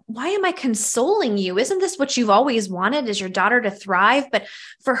 why am I consoling you? Isn't this what you've always wanted, is your daughter to thrive? But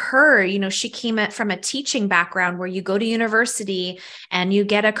for her, she came from a teaching background where you go to university and you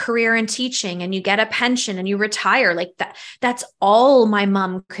get a career in teaching and you get a pension and you retire like that. That's all my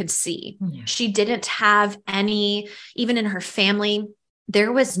mom could see. Yeah. She didn't have any, even in her family,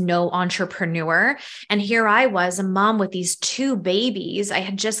 there was no entrepreneur. And here I was, a mom with these two babies. I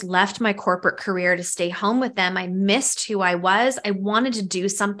had just left my corporate career to stay home with them. I missed who I was. I wanted to do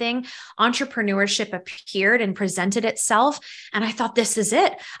something. Entrepreneurship appeared and presented itself. And I thought, this is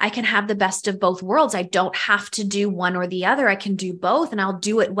it. I can have the best of both worlds. I don't have to do one or the other. I can do both and I'll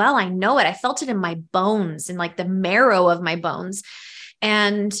do it well. I know it. I felt it in my bones, in the marrow of my bones.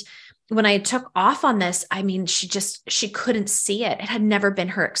 And when I took off on this, she couldn't see it. It had never been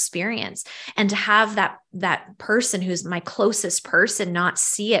her experience. And to have that person who's my closest person not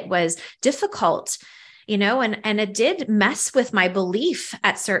see it was difficult, and it did mess with my belief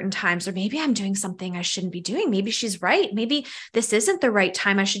at certain times, or maybe I'm doing something I shouldn't be doing. Maybe she's right. Maybe this isn't the right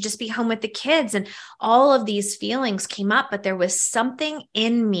time. I should just be home with the kids. And all of these feelings came up, but there was something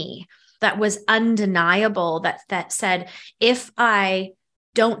in me that was undeniable that said, if I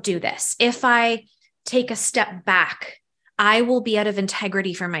don't do this, if I take a step back, I will be out of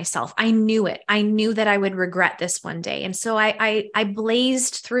integrity for myself. I knew it. I knew that I would regret this one day. And so I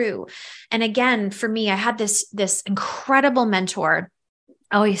blazed through. And again, for me, I had this incredible mentor.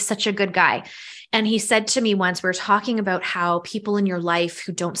 Oh, he's such a good guy. And he said to me once, we were talking about how people in your life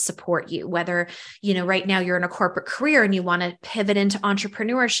who don't support you, whether, right now you're in a corporate career and you want to pivot into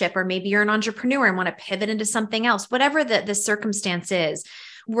entrepreneurship, or maybe you're an entrepreneur and want to pivot into something else, whatever the circumstance is,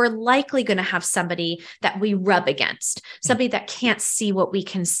 we're likely going to have somebody that we rub against, somebody that can't see what we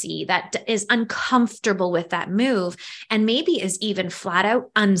can see, that is uncomfortable with that move, and maybe is even flat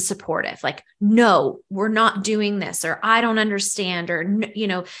out unsupportive. Like, no, we're not doing this, or I don't understand, or,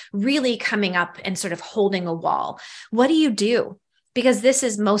 really coming up and sort of holding a wall. What do you do? Because this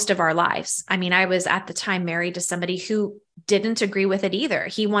is most of our lives. I mean, I was at the time married to somebody who didn't agree with it either.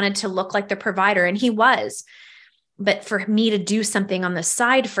 He wanted to look like the provider, and he was. But for me to do something on the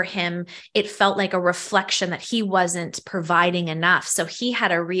side for him, it felt like a reflection that he wasn't providing enough. So he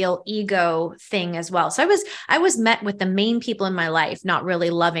had a real ego thing as well. So I was met with the main people in my life not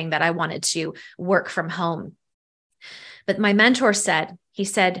really loving that I wanted to work from home. But my mentor said,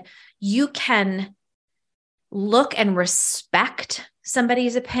 you can look and respect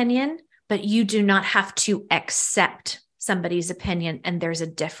somebody's opinion, but you do not have to accept somebody's opinion. And there's a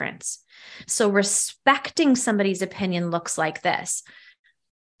difference. So respecting somebody's opinion looks like this.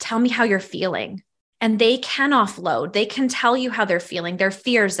 Tell me how you're feeling. And they can offload. They can tell you how they're feeling, their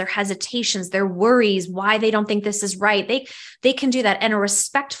fears, their hesitations, their worries, why they don't think this is right. They can do that. And a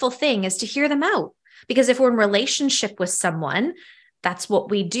respectful thing is to hear them out. Because if we're in relationship with someone, that's what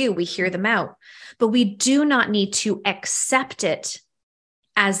we do. We hear them out. But we do not need to accept it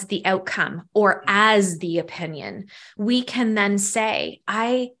as the outcome or as the opinion. We can then say,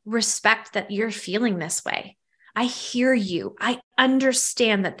 I respect that you're feeling this way. I hear you. I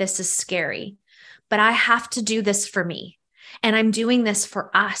understand that this is scary, but I have to do this for me. And I'm doing this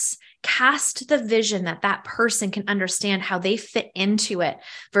for us. Cast the vision that person can understand how they fit into it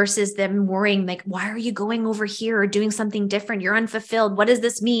versus them worrying like, why are you going over here or doing something different? You're unfulfilled. What does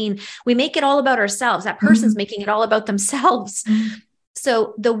this mean? We make it all about ourselves. That person's making it all about themselves.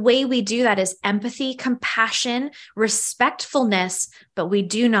 So the way we do that is empathy, compassion, respectfulness, but we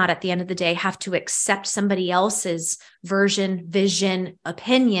do not at the end of the day have to accept somebody else's version, vision,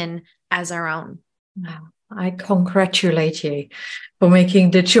 opinion as our own. Wow. I congratulate you for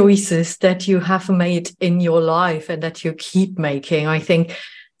making the choices that you have made in your life and that you keep making. I think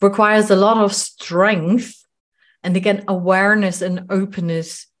requires a lot of strength and again, awareness and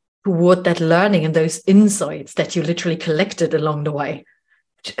openness toward that learning and those insights that you literally collected along the way.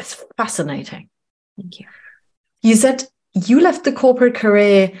 It's fascinating. Thank you. You said you left the corporate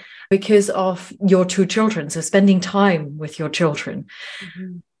career because of your two children, so spending time with your children.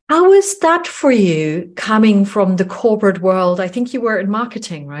 Mm-hmm. How is that for you coming from the corporate world? I think you were in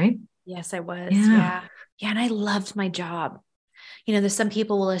marketing, right? Yes, I was. Yeah. And I loved my job. There's some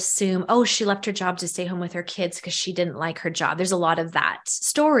people will assume, oh, she left her job to stay home with her kids because she didn't like her job. There's a lot of that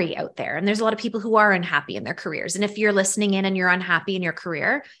story out there. And there's a lot of people who are unhappy in their careers. And if you're listening in and you're unhappy in your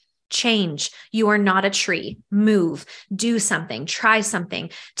career, change. You are not a tree. Move, do something, try something,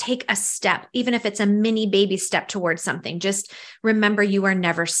 take a step, even if it's a mini baby step towards something. Just remember you are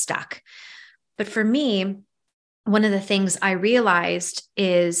never stuck. But for me, one of the things I realized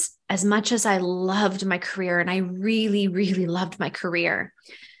is as much as I loved my career, and I really, really loved my career,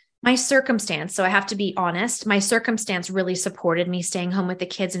 my circumstance, so I have to be honest, my circumstance really supported me staying home with the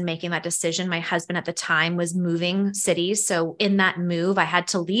kids and making that decision. My husband at the time was moving cities. So in that move, I had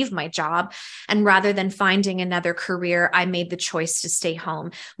to leave my job. And rather than finding another career, I made the choice to stay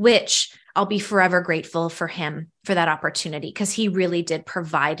home, which I'll be forever grateful for him for that opportunity because he really did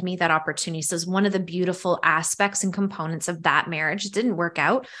provide me that opportunity. So it's one of the beautiful aspects and components of that marriage. It didn't work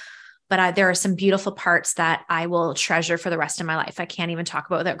out, but there are some beautiful parts that I will treasure for the rest of my life. I can't even talk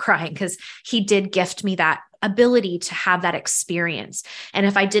about without crying because he did gift me that ability to have that experience. And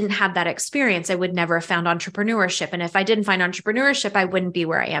if I didn't have that experience, I would never have found entrepreneurship. And if I didn't find entrepreneurship, I wouldn't be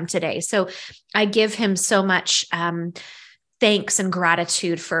where I am today. So I give him so much thanks and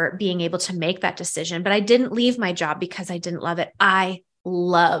gratitude for being able to make that decision. But I didn't leave my job because I didn't love it. I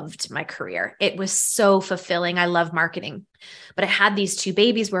loved my career. It was so fulfilling. I love marketing, but I had these two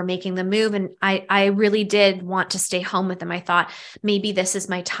babies. We're making the move. And I really did want to stay home with them. I thought maybe this is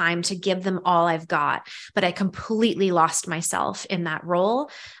my time to give them all I've got, but I completely lost myself in that role.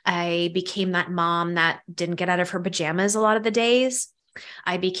 I became that mom that didn't get out of her pajamas a lot of the days.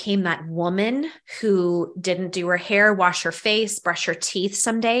 I became that woman who didn't do her hair, wash her face, brush her teeth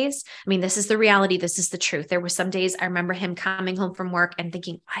some days. I mean, this is the reality. This is the truth. There were some days I remember him coming home from work and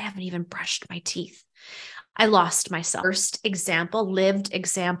thinking, I haven't even brushed my teeth. I lost myself. First example, lived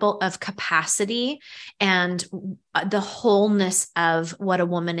example of capacity and the wholeness of what a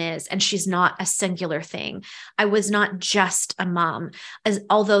woman is. And she's not a singular thing. I was not just a mom,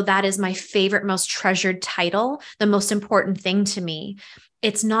 although that is my favorite, most treasured title, the most important thing to me.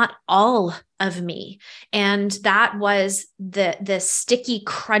 it's not all of me. And that was the sticky,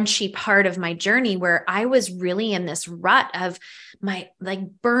 crunchy part of my journey, where I was really in this rut of my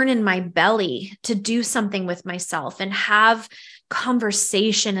burn in my belly to do something with myself and have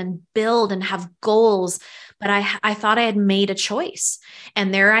conversation and build and have goals. But I thought I had made a choice.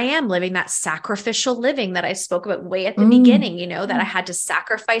 And there I am living that sacrificial living that I spoke about way at the beginning, that I had to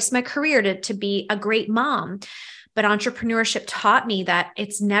sacrifice my career to be a great mom. But entrepreneurship taught me that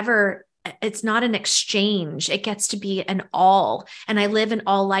it's not an exchange. It gets to be an all. And I live in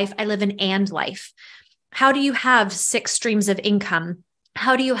all life. I live in and life. How do you have 6 streams of income?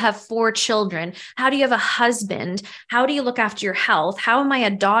 How do you have 4 children? How do you have a husband? How do you look after your health? How am I a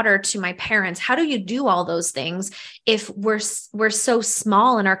daughter to my parents? How do you do all those things if we're so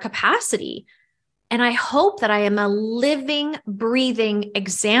small in our capacity? And I hope that I am a living, breathing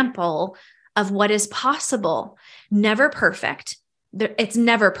example of what is possible. Never perfect. It's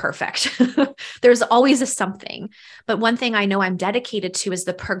never perfect. There's always a something. But one thing I know I'm dedicated to is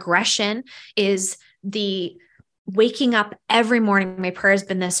the progression, is the waking up every morning. My prayer has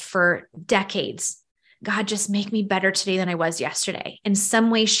been this for decades. God, just make me better today than I was yesterday. In some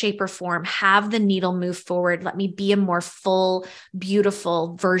way, shape, or form, have the needle move forward. Let me be a more full,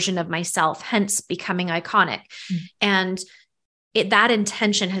 beautiful version of myself, hence becoming iconic. And that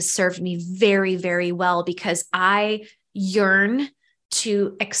intention has served me very, very well, because I yearn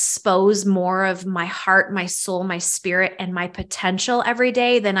to expose more of my heart, my soul, my spirit, and my potential every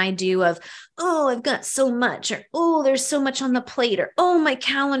day than I do of, oh, I've got so much, or, oh, there's so much on the plate, or, oh, my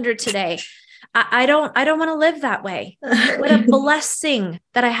calendar today. I don't want to live that way. What a blessing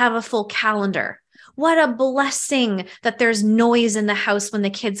that I have a full calendar. What a blessing that there's noise in the house when the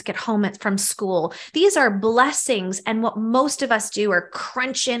kids get home from school. These are blessings. And what most of us do are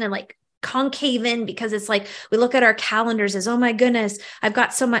crunch in and concave in, because it's we look at our calendars as, oh my goodness, I've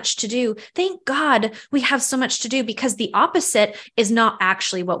got so much to do. Thank God we have so much to do, because the opposite is not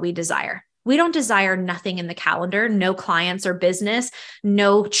actually what we desire. We don't desire nothing in the calendar, no clients or business,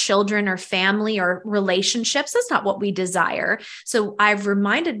 no children or family or relationships. That's not what we desire. So I've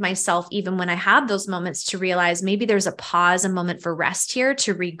reminded myself, even when I have those moments, to realize maybe there's a pause, a moment for rest here,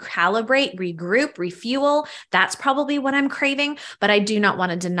 to recalibrate, regroup, refuel. That's probably what I'm craving, but I do not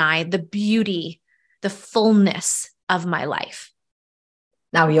want to deny the beauty, the fullness of my life.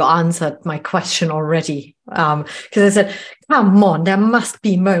 Now you answered my question already, because I said, come on, there must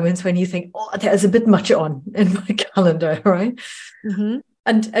be moments when you think, oh, there's a bit much on in my calendar, right? Mm-hmm.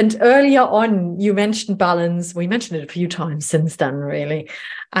 And earlier on, you mentioned balance. We mentioned it a few times since then, really.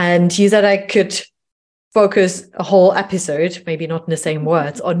 And you said I could focus a whole episode, maybe not in the same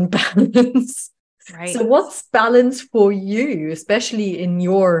words, on balance. Right. So what's balance for you, especially in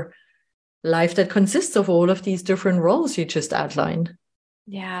your life that consists of all of these different roles you just outlined?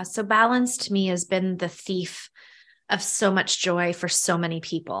 Yeah. So balance to me has been the thief of so much joy for so many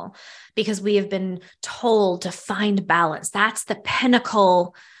people, because we have been told to find balance. That's the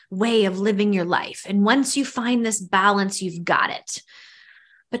pinnacle way of living your life. And once you find this balance, you've got it.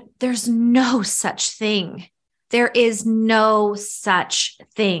 But there's no such thing. There is no such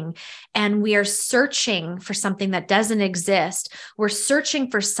thing. And we are searching for something that doesn't exist. We're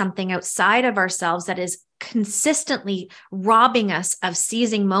searching for something outside of ourselves that is consistently robbing us of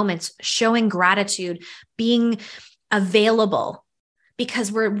seizing moments, showing gratitude, being available,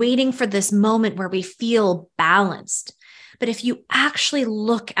 because we're waiting for this moment where we feel balanced. But if you actually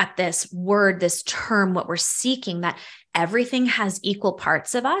look at this word, this term, what we're seeking, that everything has equal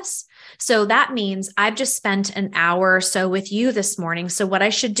parts of us. So that means I've just spent an hour or so with you this morning. So what I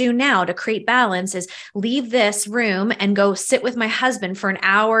should do now to create balance is leave this room and go sit with my husband for an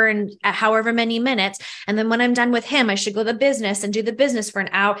hour and however many minutes. And then when I'm done with him, I should go to the business and do the business for an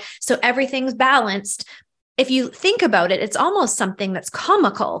hour. So everything's balanced. If you think about it, it's almost something that's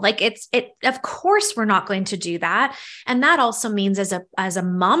comical. Of course, we're not going to do that. And that also means as a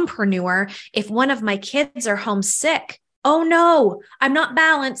mompreneur, if one of my kids are homesick, oh no, I'm not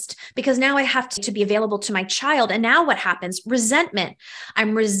balanced, because now I have to be available to my child. And now what happens? Resentment.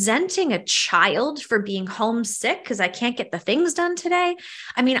 I'm resenting a child for being homesick because I can't get the things done today.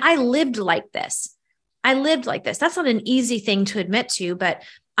 I mean, I lived like this. That's not an easy thing to admit to, but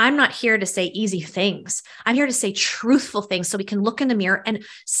I'm not here to say easy things. I'm here to say truthful things so we can look in the mirror and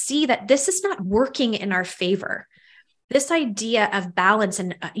see that this is not working in our favor. This idea of balance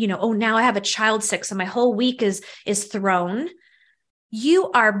and, oh, now I have a child sick, so my whole week is thrown.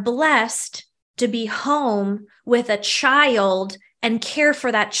 You are blessed to be home with a child and care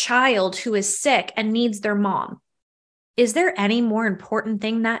for that child who is sick and needs their mom. Is there any more important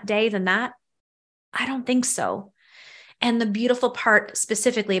thing that day than that? I don't think so. And the beautiful part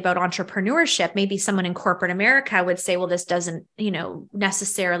specifically about entrepreneurship, maybe someone in corporate America would say, well, this doesn't,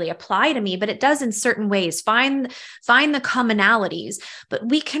 necessarily apply to me, but it does in certain ways. Find the commonalities, but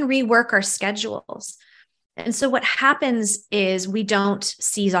we can rework our schedules. And so what happens is we don't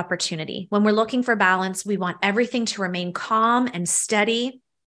seize opportunity. When we're looking for balance, we want everything to remain calm and steady.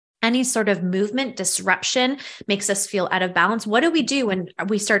 Any sort of movement, disruption makes us feel out of balance. What do when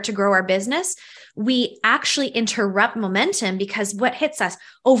we start to grow our business? We actually interrupt momentum because what hits us?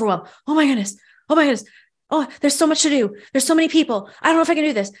 Overwhelm. Oh my goodness. Oh my goodness. Oh, there's so much to do. There's so many people. I don't know if I can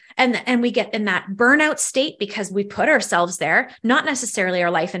do this. And we get in that burnout state because we put ourselves there, not necessarily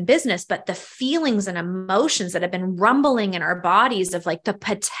our life and business, but the feelings and emotions that have been rumbling in our bodies of like the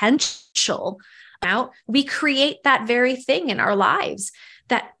potential. Now we create that very thing in our lives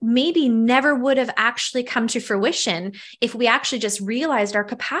that maybe never would have actually come to fruition if we actually just realized our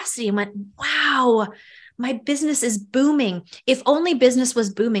capacity and went, wow, my business is booming. If only business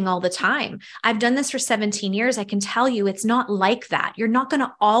was booming all the time. I've done this for 17 years. I can tell you it's not like that. You're not going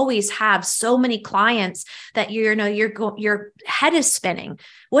to always have so many clients that your head is spinning.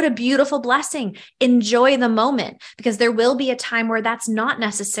 What a beautiful blessing. Enjoy the moment, because there will be a time where that's not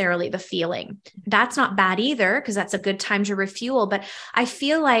necessarily the feeling. That's not bad either, because that's a good time to refuel. But I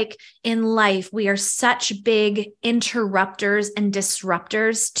feel like in life, we are such big interrupters and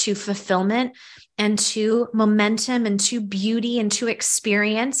disruptors to fulfillment and to momentum and to beauty and to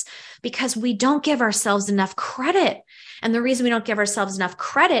experience, because we don't give ourselves enough credit. And the reason we don't give ourselves enough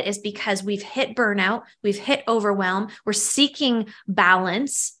credit is because we've hit burnout, we've hit overwhelm, we're seeking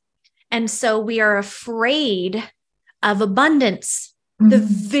balance. And so we are afraid of abundance, the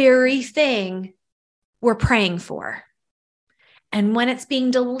very thing we're praying for. And when it's being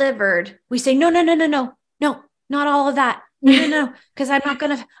delivered, we say, no, not all of that. No, because I'm not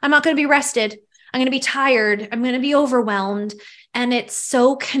going to be rested. I'm going to be tired. I'm going to be overwhelmed. And it's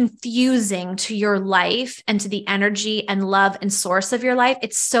so confusing to your life and to the energy and love and source of your life.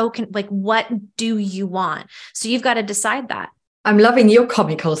 It's so what do you want? So you've got to decide that. I'm loving your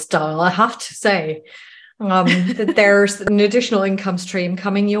comical style, I have to say. That there's an additional income stream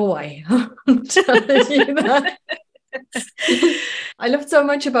coming your way. I'm telling you that. I loved so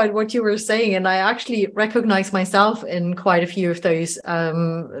much about what you were saying, and I actually recognize myself in quite a few of those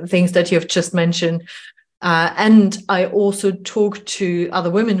things that you've just mentioned. And I also talk to other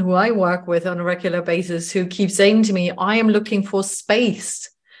women who I work with on a regular basis who keep saying to me, I am looking for space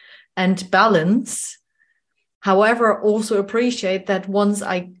and balance. However, also appreciate that once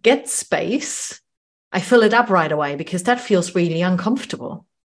I get space, I fill it up right away, because that feels really uncomfortable.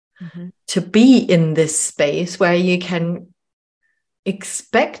 To be in this space where you can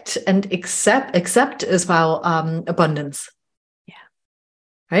expect and accept as well abundance. Yeah.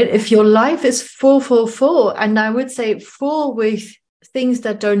 Right. If your life is full, and I would say full with things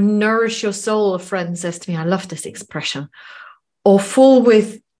that don't nourish your soul, a friend says to me, I love this expression, or full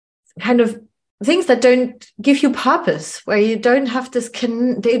with kind of things that don't give you purpose, where you don't have this,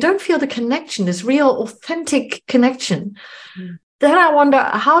 they don't feel the connection, this real authentic connection. Then I wonder,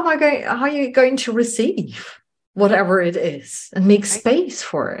 how are you going to receive whatever it is and make space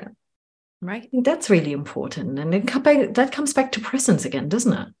for it? Right. I think that's really important. And that comes back to presence again,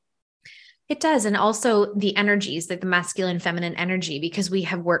 doesn't it? It does. And also the energies, like the masculine, feminine energy, because we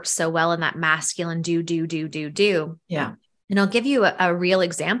have worked so well in that masculine do. Yeah. And I'll give you a real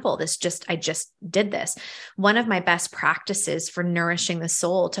example. I just did this. One of my best practices for nourishing the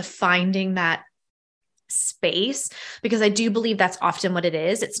soul, to finding that space, because I do believe that's often what it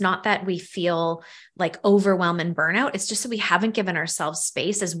is. It's not that we feel like overwhelm and burnout. It's just that we haven't given ourselves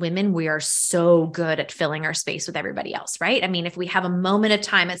space. As women, we are so good at filling our space with everybody else, right? I mean, if we have a moment of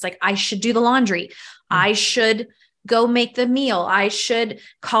time, it's like, I should do the laundry. I should go make the meal. I should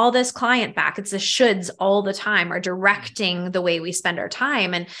call this client back. It's the shoulds all the time, are directing the way we spend our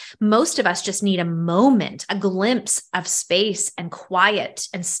time. And most of us just need a moment, a glimpse of space and quiet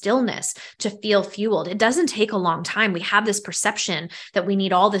and stillness to feel fueled. It doesn't take a long time. We have this perception that we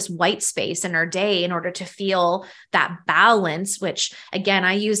need all this white space in our day in order to feel that balance, which again,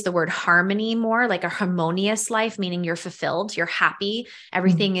 I use the word harmony more, like a harmonious life, meaning you're fulfilled, you're happy,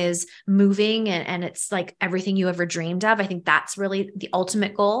 everything is moving, and it's like everything you ever dreamed of. I think that's really the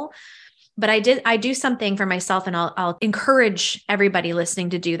ultimate goal. But I do something for myself, and I'll encourage everybody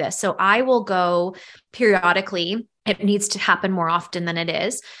listening to do this. So I will go periodically. It needs to happen more often than it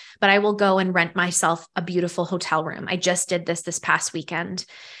is, but I will go and rent myself a beautiful hotel room. I just did this past weekend,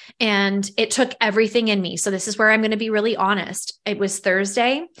 and it took everything in me. So this is where I'm going to be really honest. It was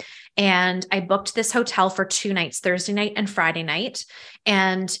Thursday, and I booked this hotel for 2 nights, Thursday night and Friday night.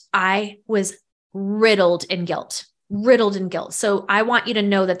 And I was riddled in guilt, riddled in guilt. So I want you to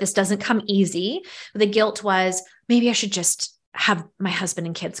know that this doesn't come easy. The guilt was, maybe I should just have my husband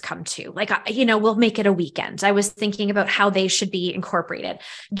and kids come too. Like, we'll make it a weekend. I was thinking about how they should be incorporated.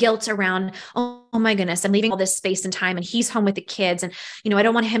 Guilt around, oh my goodness, I'm leaving all this space and time and he's home with the kids. And, I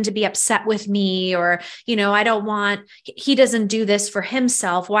don't want him to be upset with me, or, he doesn't do this for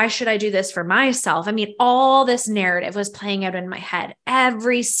himself. Why should I do this for myself? I mean, all this narrative was playing out in my head,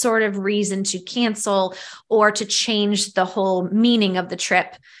 every sort of reason to cancel or to change the whole meaning of the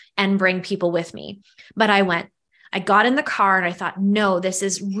trip and bring people with me. But I got in the car and I thought, no, this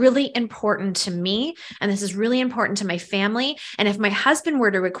is really important to me. And this is really important to my family. And if my husband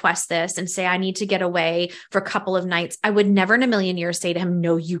were to request this and say, I need to get away for a couple of nights, I would never in a million years say to him,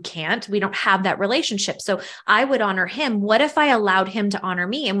 no, you can't. We don't have that relationship. So I would honor him. What if I allowed him to honor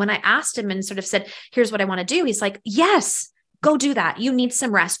me? And when I asked him and sort of said, here's what I want to do, he's like, yes, go do that. You need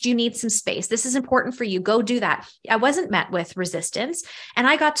some rest. You need some space. This is important for you. Go do that. I wasn't met with resistance. And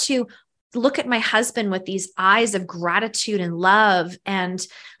I got to look at my husband with these eyes of gratitude and love. And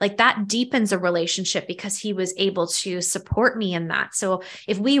like that deepens a relationship because he was able to support me in that. So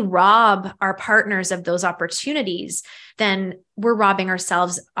if we rob our partners of those opportunities, then we're robbing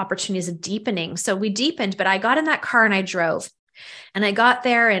ourselves opportunities of deepening. So we deepened, but I got in that car and I drove, and I got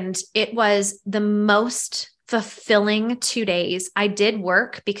there and it was the most fulfilling 2 days. I did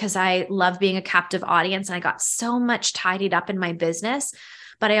work because I love being a captive audience and I got so much tidied up in my business.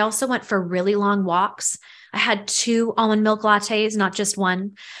 But I also went for really long walks. I had 2 almond milk lattes, not just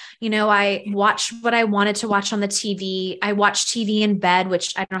one. I watched what I wanted to watch on the TV. I watched TV in bed,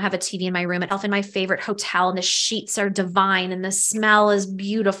 which I don't have a TV in my room. It's in my favorite hotel, and the sheets are divine and the smell is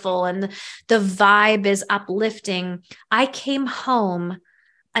beautiful and the vibe is uplifting. I came home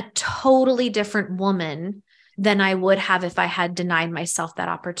a totally different woman than I would have if I had denied myself that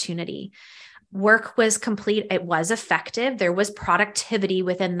opportunity. Work was complete. It was effective. There was productivity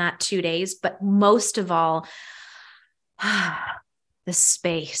within that 2 days, but most of all, the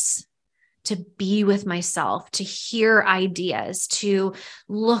space to be with myself, to hear ideas, to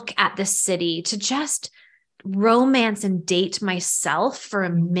look at the city, to just romance and date myself for a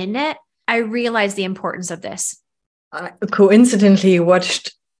minute. I realized the importance of this. I coincidentally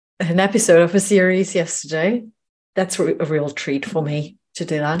watched an episode of a series yesterday. That's a real treat for me to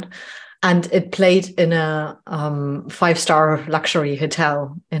do that. And it played in a 5-star luxury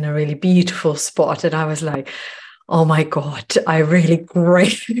hotel in a really beautiful spot. And I was like, oh my God, I really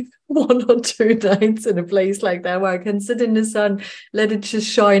crave 1 or 2 nights in a place like that where I can sit in the sun, let it just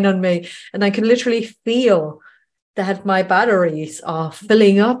shine on me. And I can literally feel that my batteries are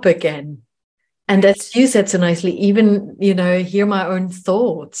filling up again. And as you said so nicely, even, hear my own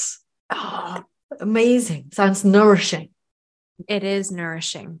thoughts. Oh, amazing. Sounds nourishing. It is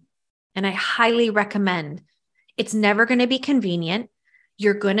nourishing. And I highly recommend. It's never going to be convenient.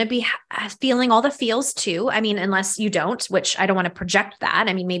 You're going to be feeling all the feels too. I mean, unless you don't, which I don't want to project that.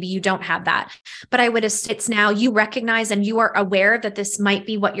 I mean, maybe you don't have that, but I would, it's now you recognize and you are aware that this might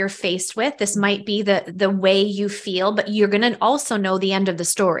be what you're faced with. This might be the way you feel, but you're going to also know the end of the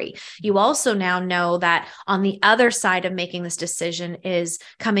story. You also now know that on the other side of making this decision is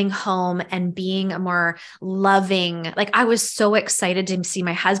coming home and being a more loving. Like, I was so excited to see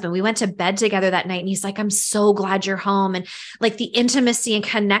my husband. We went to bed together that night and he's like, I'm so glad you're home. And like the intimacy and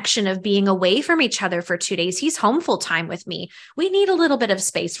connection of being away from each other for 2 days. He's home full time with me. We need a little bit of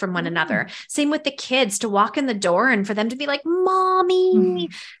space from one another. Same with the kids, to walk in the door and for them to be like, Mommy.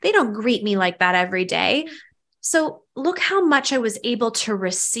 They don't greet me like that every day. So look how much I was able to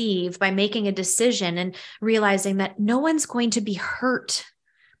receive by making a decision and realizing that no one's going to be hurt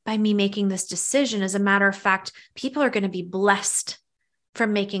by me making this decision. As a matter of fact, people are going to be blessed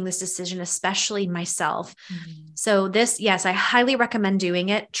from making this decision, especially myself. So this, yes, I highly recommend doing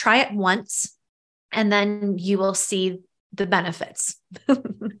it. Try it once, and then you will see the benefits. Well,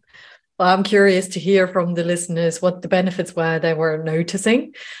 I'm curious to hear from the listeners what the benefits were they were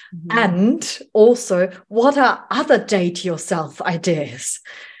noticing. And also, what are other date yourself ideas?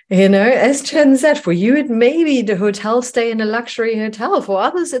 As Jen said, for you, it may be the hotel stay in a luxury hotel. For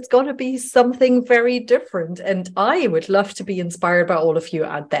others, it's got to be something very different. And I would love to be inspired by all of you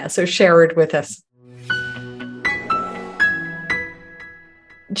out there. So share it with us.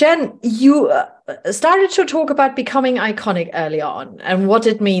 Jen, you started to talk about becoming iconic early on and what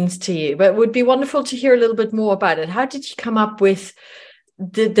it means to you, but it would be wonderful to hear a little bit more about it. How did you come up with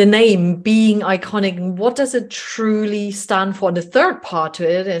the name Being Iconic? What does it truly stand for? And the third part to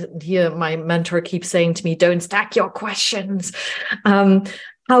it, and here my mentor keeps saying to me, don't stack your questions.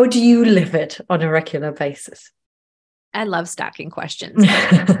 How do you live it on a regular basis? I love stacking questions.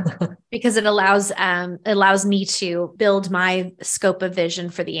 Because it allows me to build my scope of vision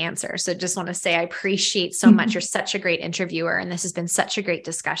for the answer. So just want to say, I appreciate so much. You're such a great interviewer, and this has been such a great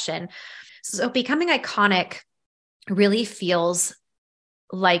discussion. So becoming iconic really feels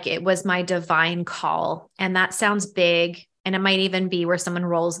like it was my divine call. And that sounds big. And it might even be where someone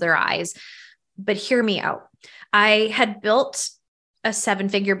rolls their eyes, but hear me out. I had built a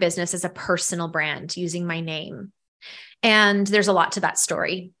 7-figure business as a personal brand using my name. And there's a lot to that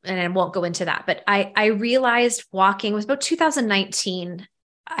story, and I won't go into that, but I realized walking, it was about 2019.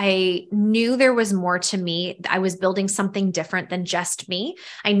 I knew there was more to me. I was building something different than just me.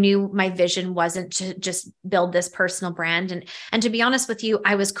 I knew my vision wasn't to just build this personal brand. And to be honest with you,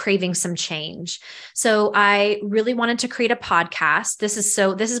 I was craving some change. So I really wanted to create a podcast. This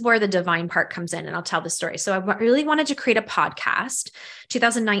is where the divine part comes in, and I'll tell the story. So I really wanted to create a podcast.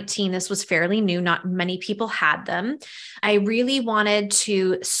 2019, this was fairly new. Not many people had them. I really wanted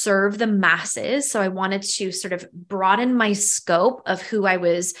to serve the masses. So I wanted to sort of broaden my scope of who I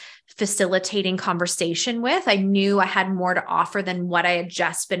was facilitating conversation with. I knew I had more to offer than what I had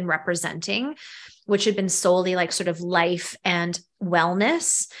just been representing, which had been solely like sort of life and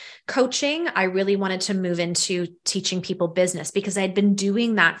wellness coaching. I really wanted to move into teaching people business because I had been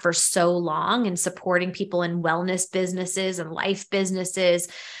doing that for so long and supporting people in wellness businesses and life businesses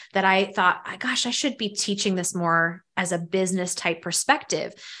that I thought, gosh, I should be teaching this more as a business type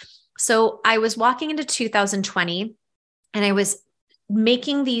perspective. So I was walking into 2020 and I was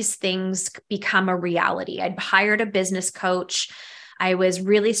making these things become a reality. I'd hired a business coach. I was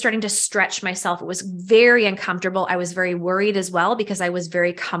really starting to stretch myself. It was very uncomfortable. I was very worried as well because I was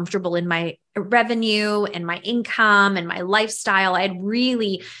very comfortable in my revenue and my income and my lifestyle. I had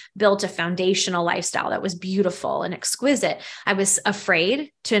really built a foundational lifestyle that was beautiful and exquisite. I was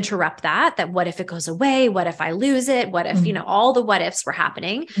afraid to interrupt that what if it goes away? What if I lose it? What if, all the what ifs were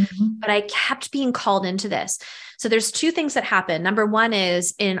happening, but I kept being called into this. So there's 2 things that happened. Number one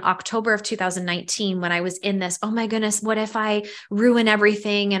is in October of 2019, when I was in this, oh my goodness, what if I ruin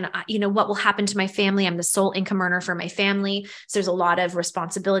everything? And what will happen to my family? I'm the sole income earner for my family. So there's a lot of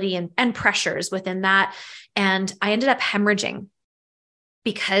responsibility and pressures within that. And I ended up hemorrhaging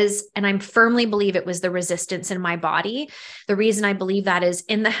and I firmly believe it was the resistance in my body. The reason I believe that is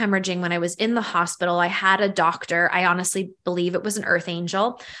in the hemorrhaging, when I was in the hospital, I had a doctor, I honestly believe it was an earth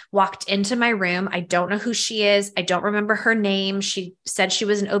angel, walked into my room. I don't know who she is. I don't remember her name. She said she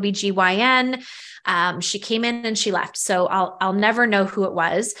was an OBGYN. She came in and she left. So I'll never know who it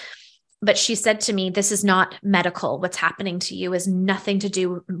was. But she said to me, this is not medical. What's happening to you is nothing to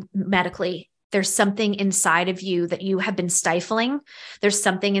do medically. There's something inside of you that you have been stifling. There's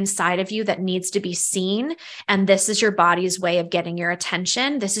something inside of you that needs to be seen. And this is your body's way of getting your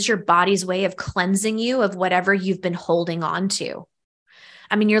attention. This is your body's way of cleansing you of whatever you've been holding on to.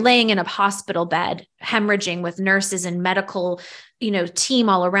 I mean, you're laying in a hospital bed, hemorrhaging with nurses and medical, team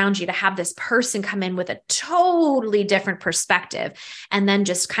all around you, to have this person come in with a totally different perspective and then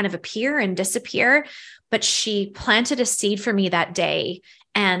just kind of appear and disappear. But she planted a seed for me that day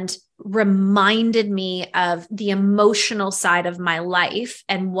and reminded me of the emotional side of my life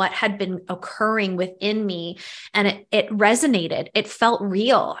and what had been occurring within me. And it resonated. It felt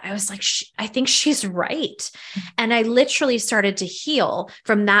real. I was like, I think she's right. And I literally started to heal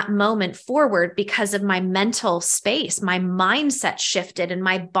from that moment forward because of my mental space. My mindset shifted and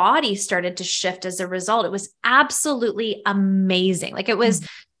my body started to shift as a result. It was absolutely amazing. Like it was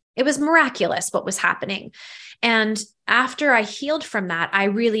miraculous what was happening. And after I healed from that, I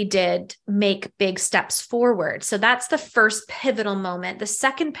really did make big steps forward. So that's the first pivotal moment. The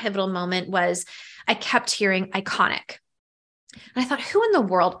second pivotal moment was I kept hearing iconic. And I thought, who in the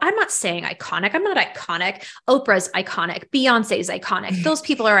world? I'm not saying iconic. I'm not iconic. Oprah's iconic. Beyonce's iconic. Those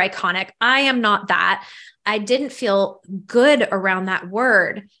people are iconic. I am not that. I didn't feel good around that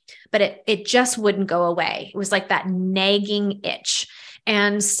word, but it just wouldn't go away. It was like that nagging itch.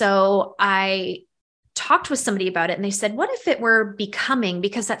 And so I talked with somebody about it and they said, what if it were becoming,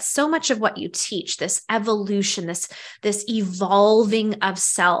 because that's so much of what you teach, this evolution, this evolving of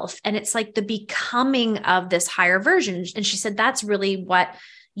self. And it's like the becoming of this higher version. And she said, that's really what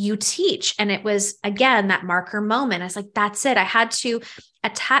you teach. And it was, again, that marker moment. I was like, that's it. I had to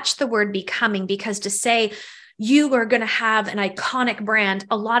attach the word becoming, because to say you are going to have an iconic brand,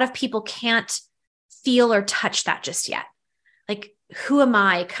 a lot of people can't feel or touch that just yet. Like, who am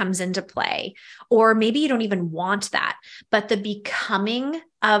I comes into play, or maybe you don't even want that, but the becoming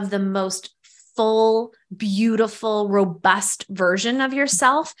of the most full, beautiful, robust version of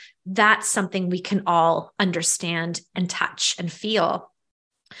yourself, that's something we can all understand and touch and feel.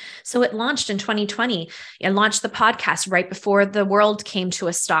 So it launched in 2020. It launched the podcast right before the world came to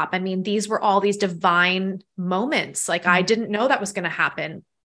a stop. I mean, these were all these divine moments. Like I didn't know that was going to happen.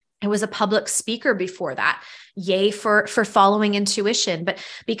 I was a public speaker before that. Yay for following intuition. But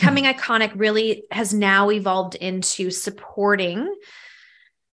becoming iconic really has now evolved into supporting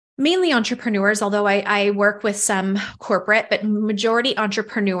mainly entrepreneurs, although I work with some corporate, but majority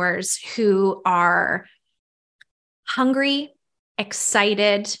entrepreneurs who are hungry,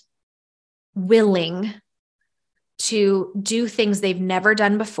 excited, willing to do things they've never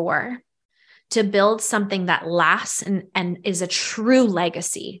done before, to build something that lasts and is a true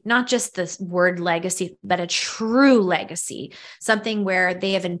legacy, not just this word legacy, but a true legacy, something where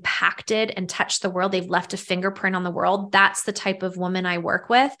they have impacted and touched the world. They've left a fingerprint on the world. That's the type of woman I work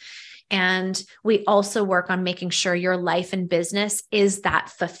with. And we also work on making sure your life and business is that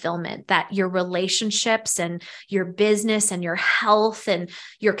fulfillment, that your relationships and your business and your health and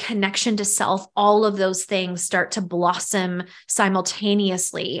your connection to self, all of those things start to blossom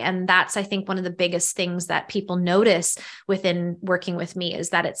simultaneously. And that's, I think, one of the biggest things that people notice within working with me is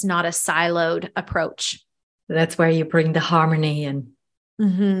that it's not a siloed approach. That's where you bring the harmony in.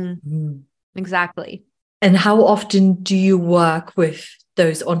 Exactly. And how often do you work with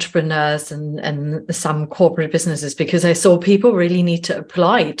those entrepreneurs and some corporate businesses? Because I saw people really need to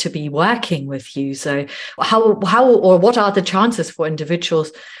apply to be working with you. So how or what are the chances for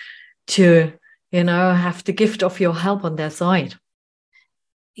individuals to, have the gift of your help on their side?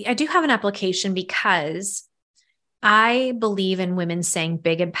 I do have an application because I believe in women saying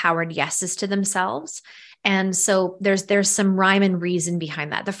big, empowered yeses to themselves. And so there's some rhyme and reason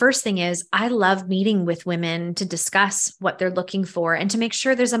behind that. The first thing is I love meeting with women to discuss what they're looking for and to make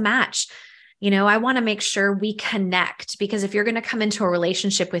sure there's a match. I want to make sure we connect, because if you're going to come into a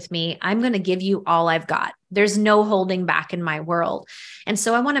relationship with me, I'm going to give you all I've got. There's no holding back in my world. And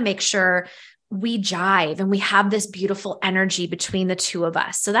so I want to make sure we jive and we have this beautiful energy between the two of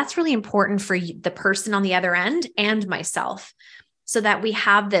us. So that's really important for the person on the other end and myself, so that we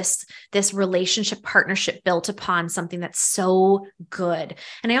have this relationship partnership built upon something that's so good.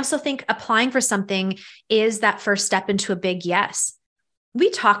 And I also think applying for something is that first step into a big yes. We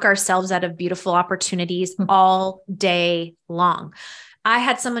talk ourselves out of beautiful opportunities all day long. I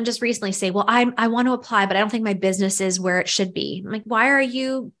had someone just recently say, well, I want to apply, but I don't think my business is where it should be. I'm like, why are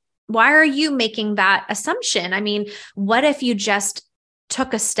you making that assumption? I mean, what if you just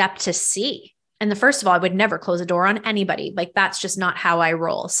took a step to see? And first of all, I would never close a door on anybody. Like, that's just not how I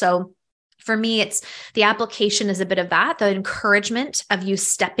roll. So for me, it's the application is a bit of that, the encouragement of you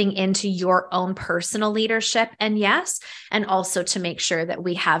stepping into your own personal leadership. And yes, and also to make sure that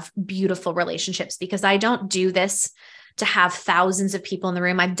we have beautiful relationships, because I don't do this to have thousands of people in the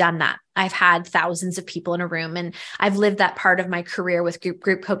room. I've done that. I've had thousands of people in a room, and I've lived that part of my career with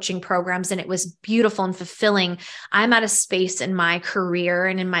group coaching programs, and it was beautiful and fulfilling. I'm at a space in my career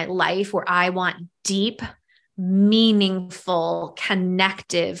and in my life where I want deep, meaningful,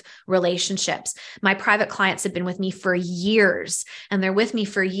 connective relationships. My private clients have been with me for years, and they're with me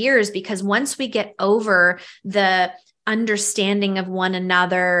for years because once we get over the understanding of one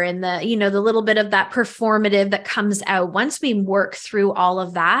another and the little bit of that performative that comes out, once we work through all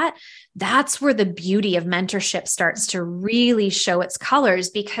of that, that's where the beauty of mentorship starts to really show its colors,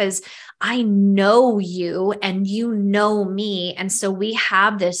 because I know you and you know me. And so we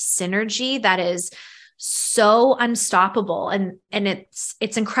have this synergy that is so unstoppable, and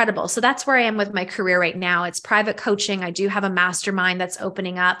it's incredible. So that's where I am with my career right now. It's private coaching. I do have a mastermind that's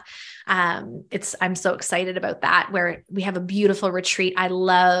opening up. I'm so excited about that, where we have a beautiful retreat. I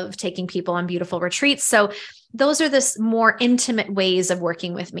love taking people on beautiful retreats. So those are the more intimate ways of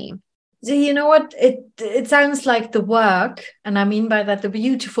working with me. So you know what? It sounds like the work, and I mean by that, the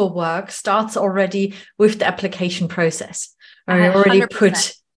beautiful work starts already with the application process. Where you already 100%.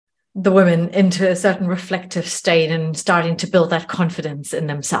 put the women into a certain reflective state and starting to build that confidence in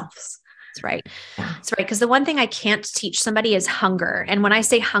themselves. That's right. Yeah. That's right. Because the one thing I can't teach somebody is hunger. And when I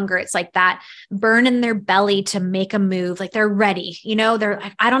say hunger, it's like that burn in their belly to make a move. Like they're ready, they're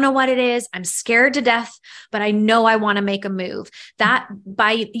like, I don't know what it is. I'm scared to death, but I know I want to make a move. That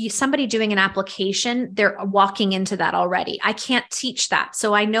by somebody doing an application, they're walking into that already. I can't teach that.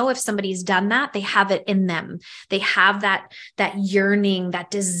 So I know if somebody's done that, they have it in them. They have that yearning,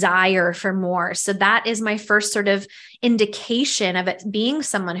 that desire for more. So that is my first sort of indication of it being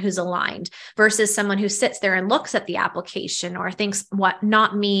someone who's aligned versus someone who sits there and looks at the application or thinks, what,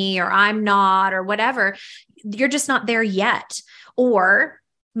 not me, or I'm not, or whatever. You're just not there yet. Or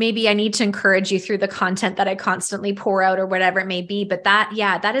maybe I need to encourage you through the content that I constantly pour out or whatever it may be. But that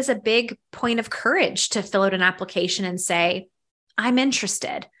is a big point of courage to fill out an application and say, I'm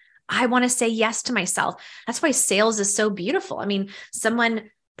interested. I want to say yes to myself. That's why sales is so beautiful. I mean, someone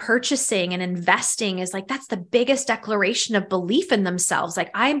purchasing and investing is like, that's the biggest declaration of belief in themselves.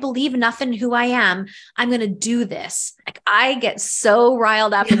 Like, I believe enough in who I am. I'm going to do this. Like, I get so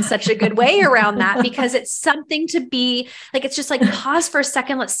riled up in such a good way around that, because it's something to be like, it's just like, pause for a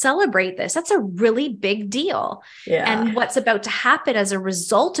second. Let's celebrate this. That's a really big deal. Yeah. And what's about to happen as a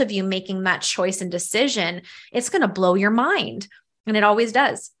result of you making that choice and decision, it's going to blow your mind. And it always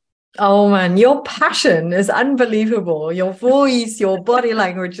does. Oh man, your passion is unbelievable. Your voice, your body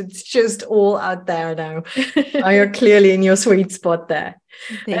language, it's just all out there now. You're clearly in your sweet spot there.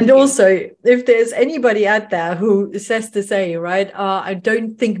 Thank you. Also, if there's anybody out there who says the same, right? I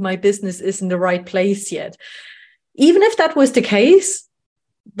don't think my business is in the right place yet. Even if that was the case,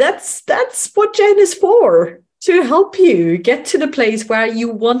 that's what Jen is for. To help you get to the place where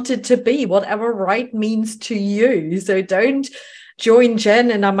you want it to be, whatever right means to you. So don't join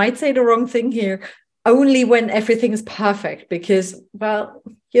Jen, and I might say the wrong thing here, only when everything is perfect, because, well,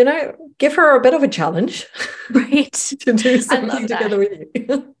 give her a bit of a challenge, right? to do something together with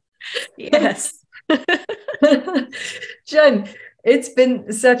you. Yes. Jen, it's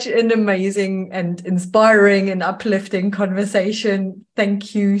been such an amazing and inspiring and uplifting conversation.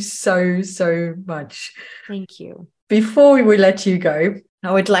 Thank you so, so much. Thank you. Before we let you go,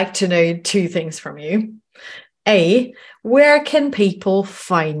 I would like to know two things from you. A, where can people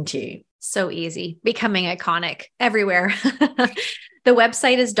find you? So easy. Becoming Iconic everywhere. The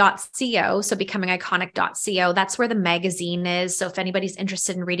website is .co, so becomingiconic.co. That's where the magazine is. So if anybody's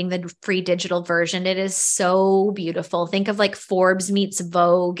interested in reading the free digital version, it is so beautiful. Think of like Forbes meets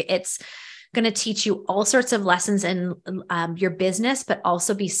Vogue. It's going to teach you all sorts of lessons in your business, but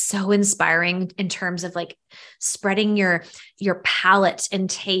also be so inspiring in terms of like spreading your palette and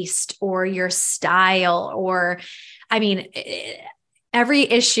taste, or your style, or, I mean, every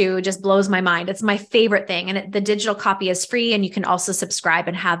issue just blows my mind. It's my favorite thing. And the digital copy is free, and you can also subscribe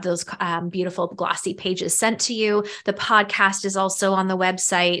and have those beautiful glossy pages sent to you. The podcast is also on the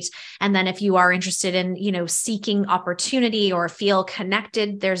website. And then if you are interested in, seeking opportunity or feel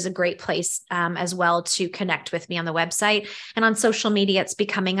connected, there's a great place as well to connect with me on the website. And on social media, it's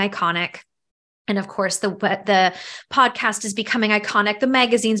Becoming Iconic. And of course, the podcast is Becoming Iconic. The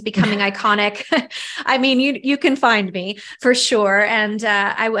magazine's Becoming Iconic. I mean, you can find me for sure. And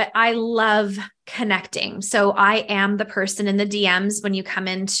I love connecting. So I am the person in the DMs when you come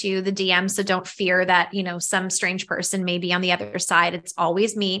into the DMs. So don't fear that, some strange person may be on the other side. It's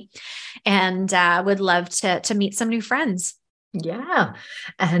always me. And would love to meet some new friends. Yeah.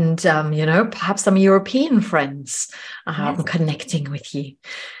 And, perhaps some European friends Yes. connecting with you.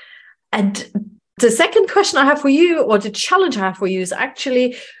 And the second question I have for you, or the challenge I have for you, is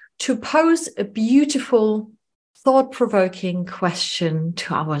actually to pose a beautiful, thought-provoking question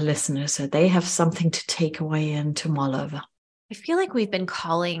to our listeners, so they have something to take away and to mull over. I feel like we've been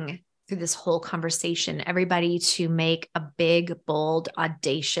calling through this whole conversation everybody to make a big, bold,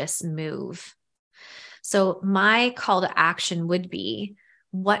 audacious move. So my call to action would be,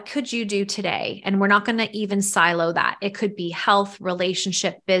 what could you do today? And we're not going to even silo that. It could be health,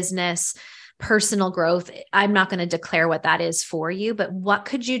 relationship, business, personal growth. I'm not going to declare what that is for you, but what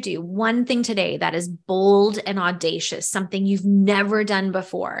could you do? One thing today that is bold and audacious, something you've never done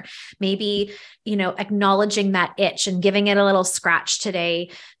before. Maybe, acknowledging that itch and giving it a little scratch today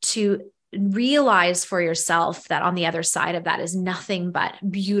to realize for yourself that on the other side of that is nothing but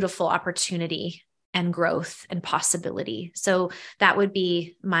beautiful opportunity and growth and possibility. So that would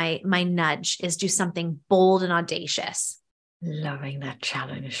be my nudge, is do something bold and audacious. Loving that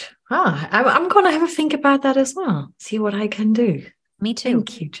challenge. I'm going to have a think about that as well. See what I can do. Me too.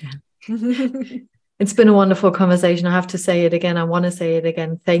 Thank you, Jen. It's been a wonderful conversation. I have to say it again. I want to say it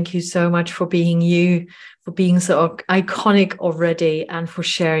again. Thank you so much for being you, for being so iconic already, and for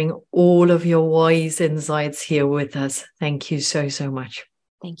sharing all of your wise insights here with us. Thank you so, so much.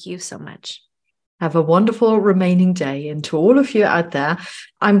 Thank you so much. Have a wonderful remaining day. And to all of you out there,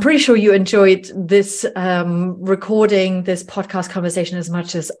 I'm pretty sure you enjoyed this recording, this podcast conversation as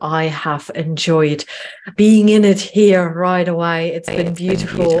much as I have enjoyed being in it here right away. It's been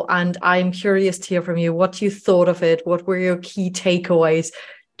beautiful. And I'm curious to hear from you what you thought of it. What were your key takeaways?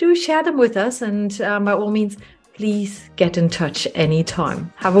 Do share them with us. And by all means, please get in touch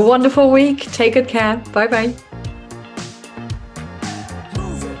anytime. Have a wonderful week. Take good care. Bye-bye.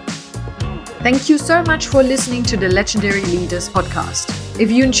 Thank you so much for listening to the Legendary Leaders podcast. If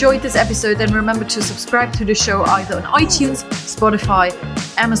you enjoyed this episode, then remember to subscribe to the show either on iTunes, Spotify,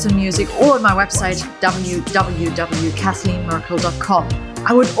 Amazon Music, or on my website, www.kathleenmerkel.com.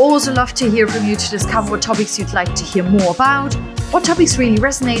 I would also love to hear from you to discover what topics you'd like to hear more about. what topics really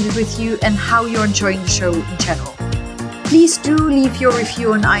resonated with you and how you're enjoying the show in general. Please do leave your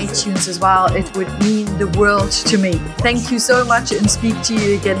review on iTunes as well. It would mean the world to me. Thank you so much and speak to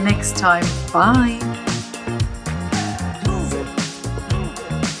you again next time. Bye.